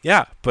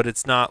 Yeah, but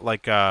it's not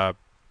like a...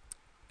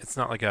 It's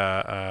not like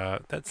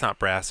a... that's not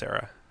brass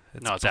era.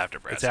 It's after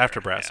brass. It's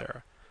after brass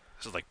era.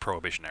 This is like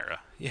Prohibition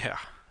era. Yeah.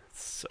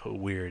 It's so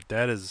weird.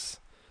 That is...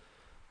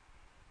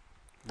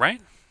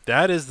 Right?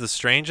 That is the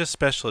strangest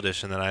special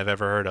edition that I've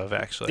ever heard of,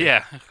 actually.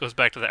 Yeah, it goes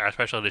back to our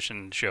special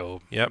edition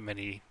show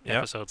many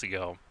episodes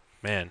ago.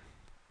 Man.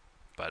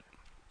 But...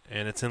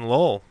 And it's in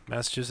Lowell,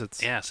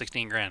 Massachusetts. Yeah,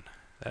 16 grand.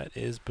 That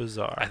is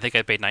bizarre. I think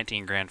I paid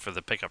 19 grand for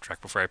the pickup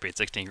truck before I paid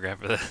 16 grand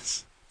for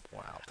this.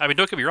 Wow. I mean,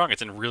 don't get me wrong,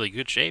 it's in really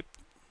good shape.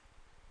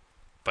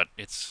 But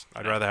it's...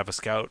 I'd rather have a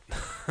Scout.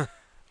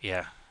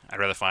 Yeah. I'd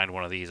rather find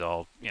one of these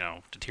all,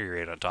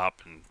 deteriorated on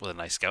top and with a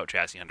nice Scout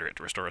chassis under it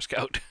to restore a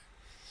Scout.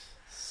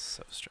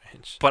 So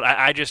strange. But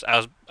I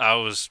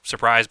was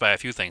surprised by a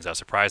few things. I was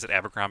surprised that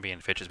Abercrombie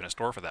and Fitch has been a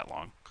store for that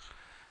long.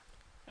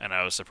 And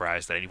I was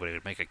surprised that anybody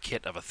would make a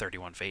kit of a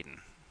 31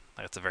 Phaeton.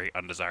 That's a very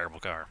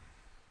undesirable car.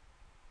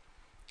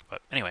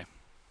 But anyway,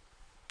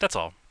 that's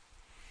all.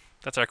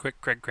 That's our quick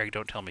Craig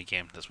Don't Tell Me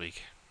game this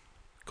week.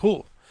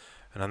 Cool.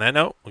 And on that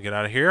note, we'll get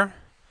out of here.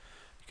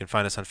 You can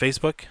find us on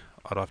Facebook,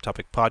 Auto Off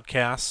Topic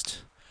Podcast.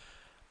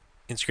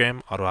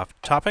 Instagram, Auto Off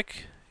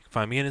Topic. You can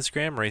find me on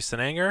Instagram, Race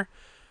and Anger.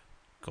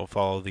 Go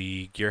follow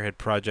the Gearhead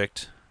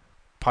Project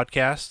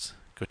podcast.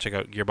 Go check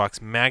out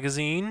Gearbox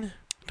Magazine.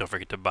 Don't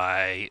forget to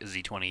buy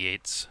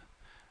Z28's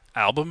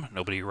album,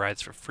 Nobody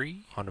Rides for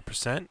Free.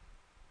 100%. And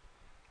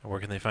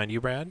where can they find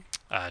you, Brad?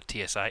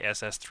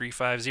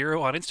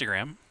 TSISS350 on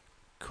Instagram.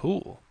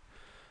 Cool.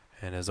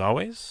 And as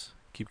always,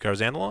 keep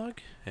cars analog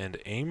and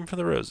aim for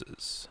the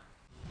roses.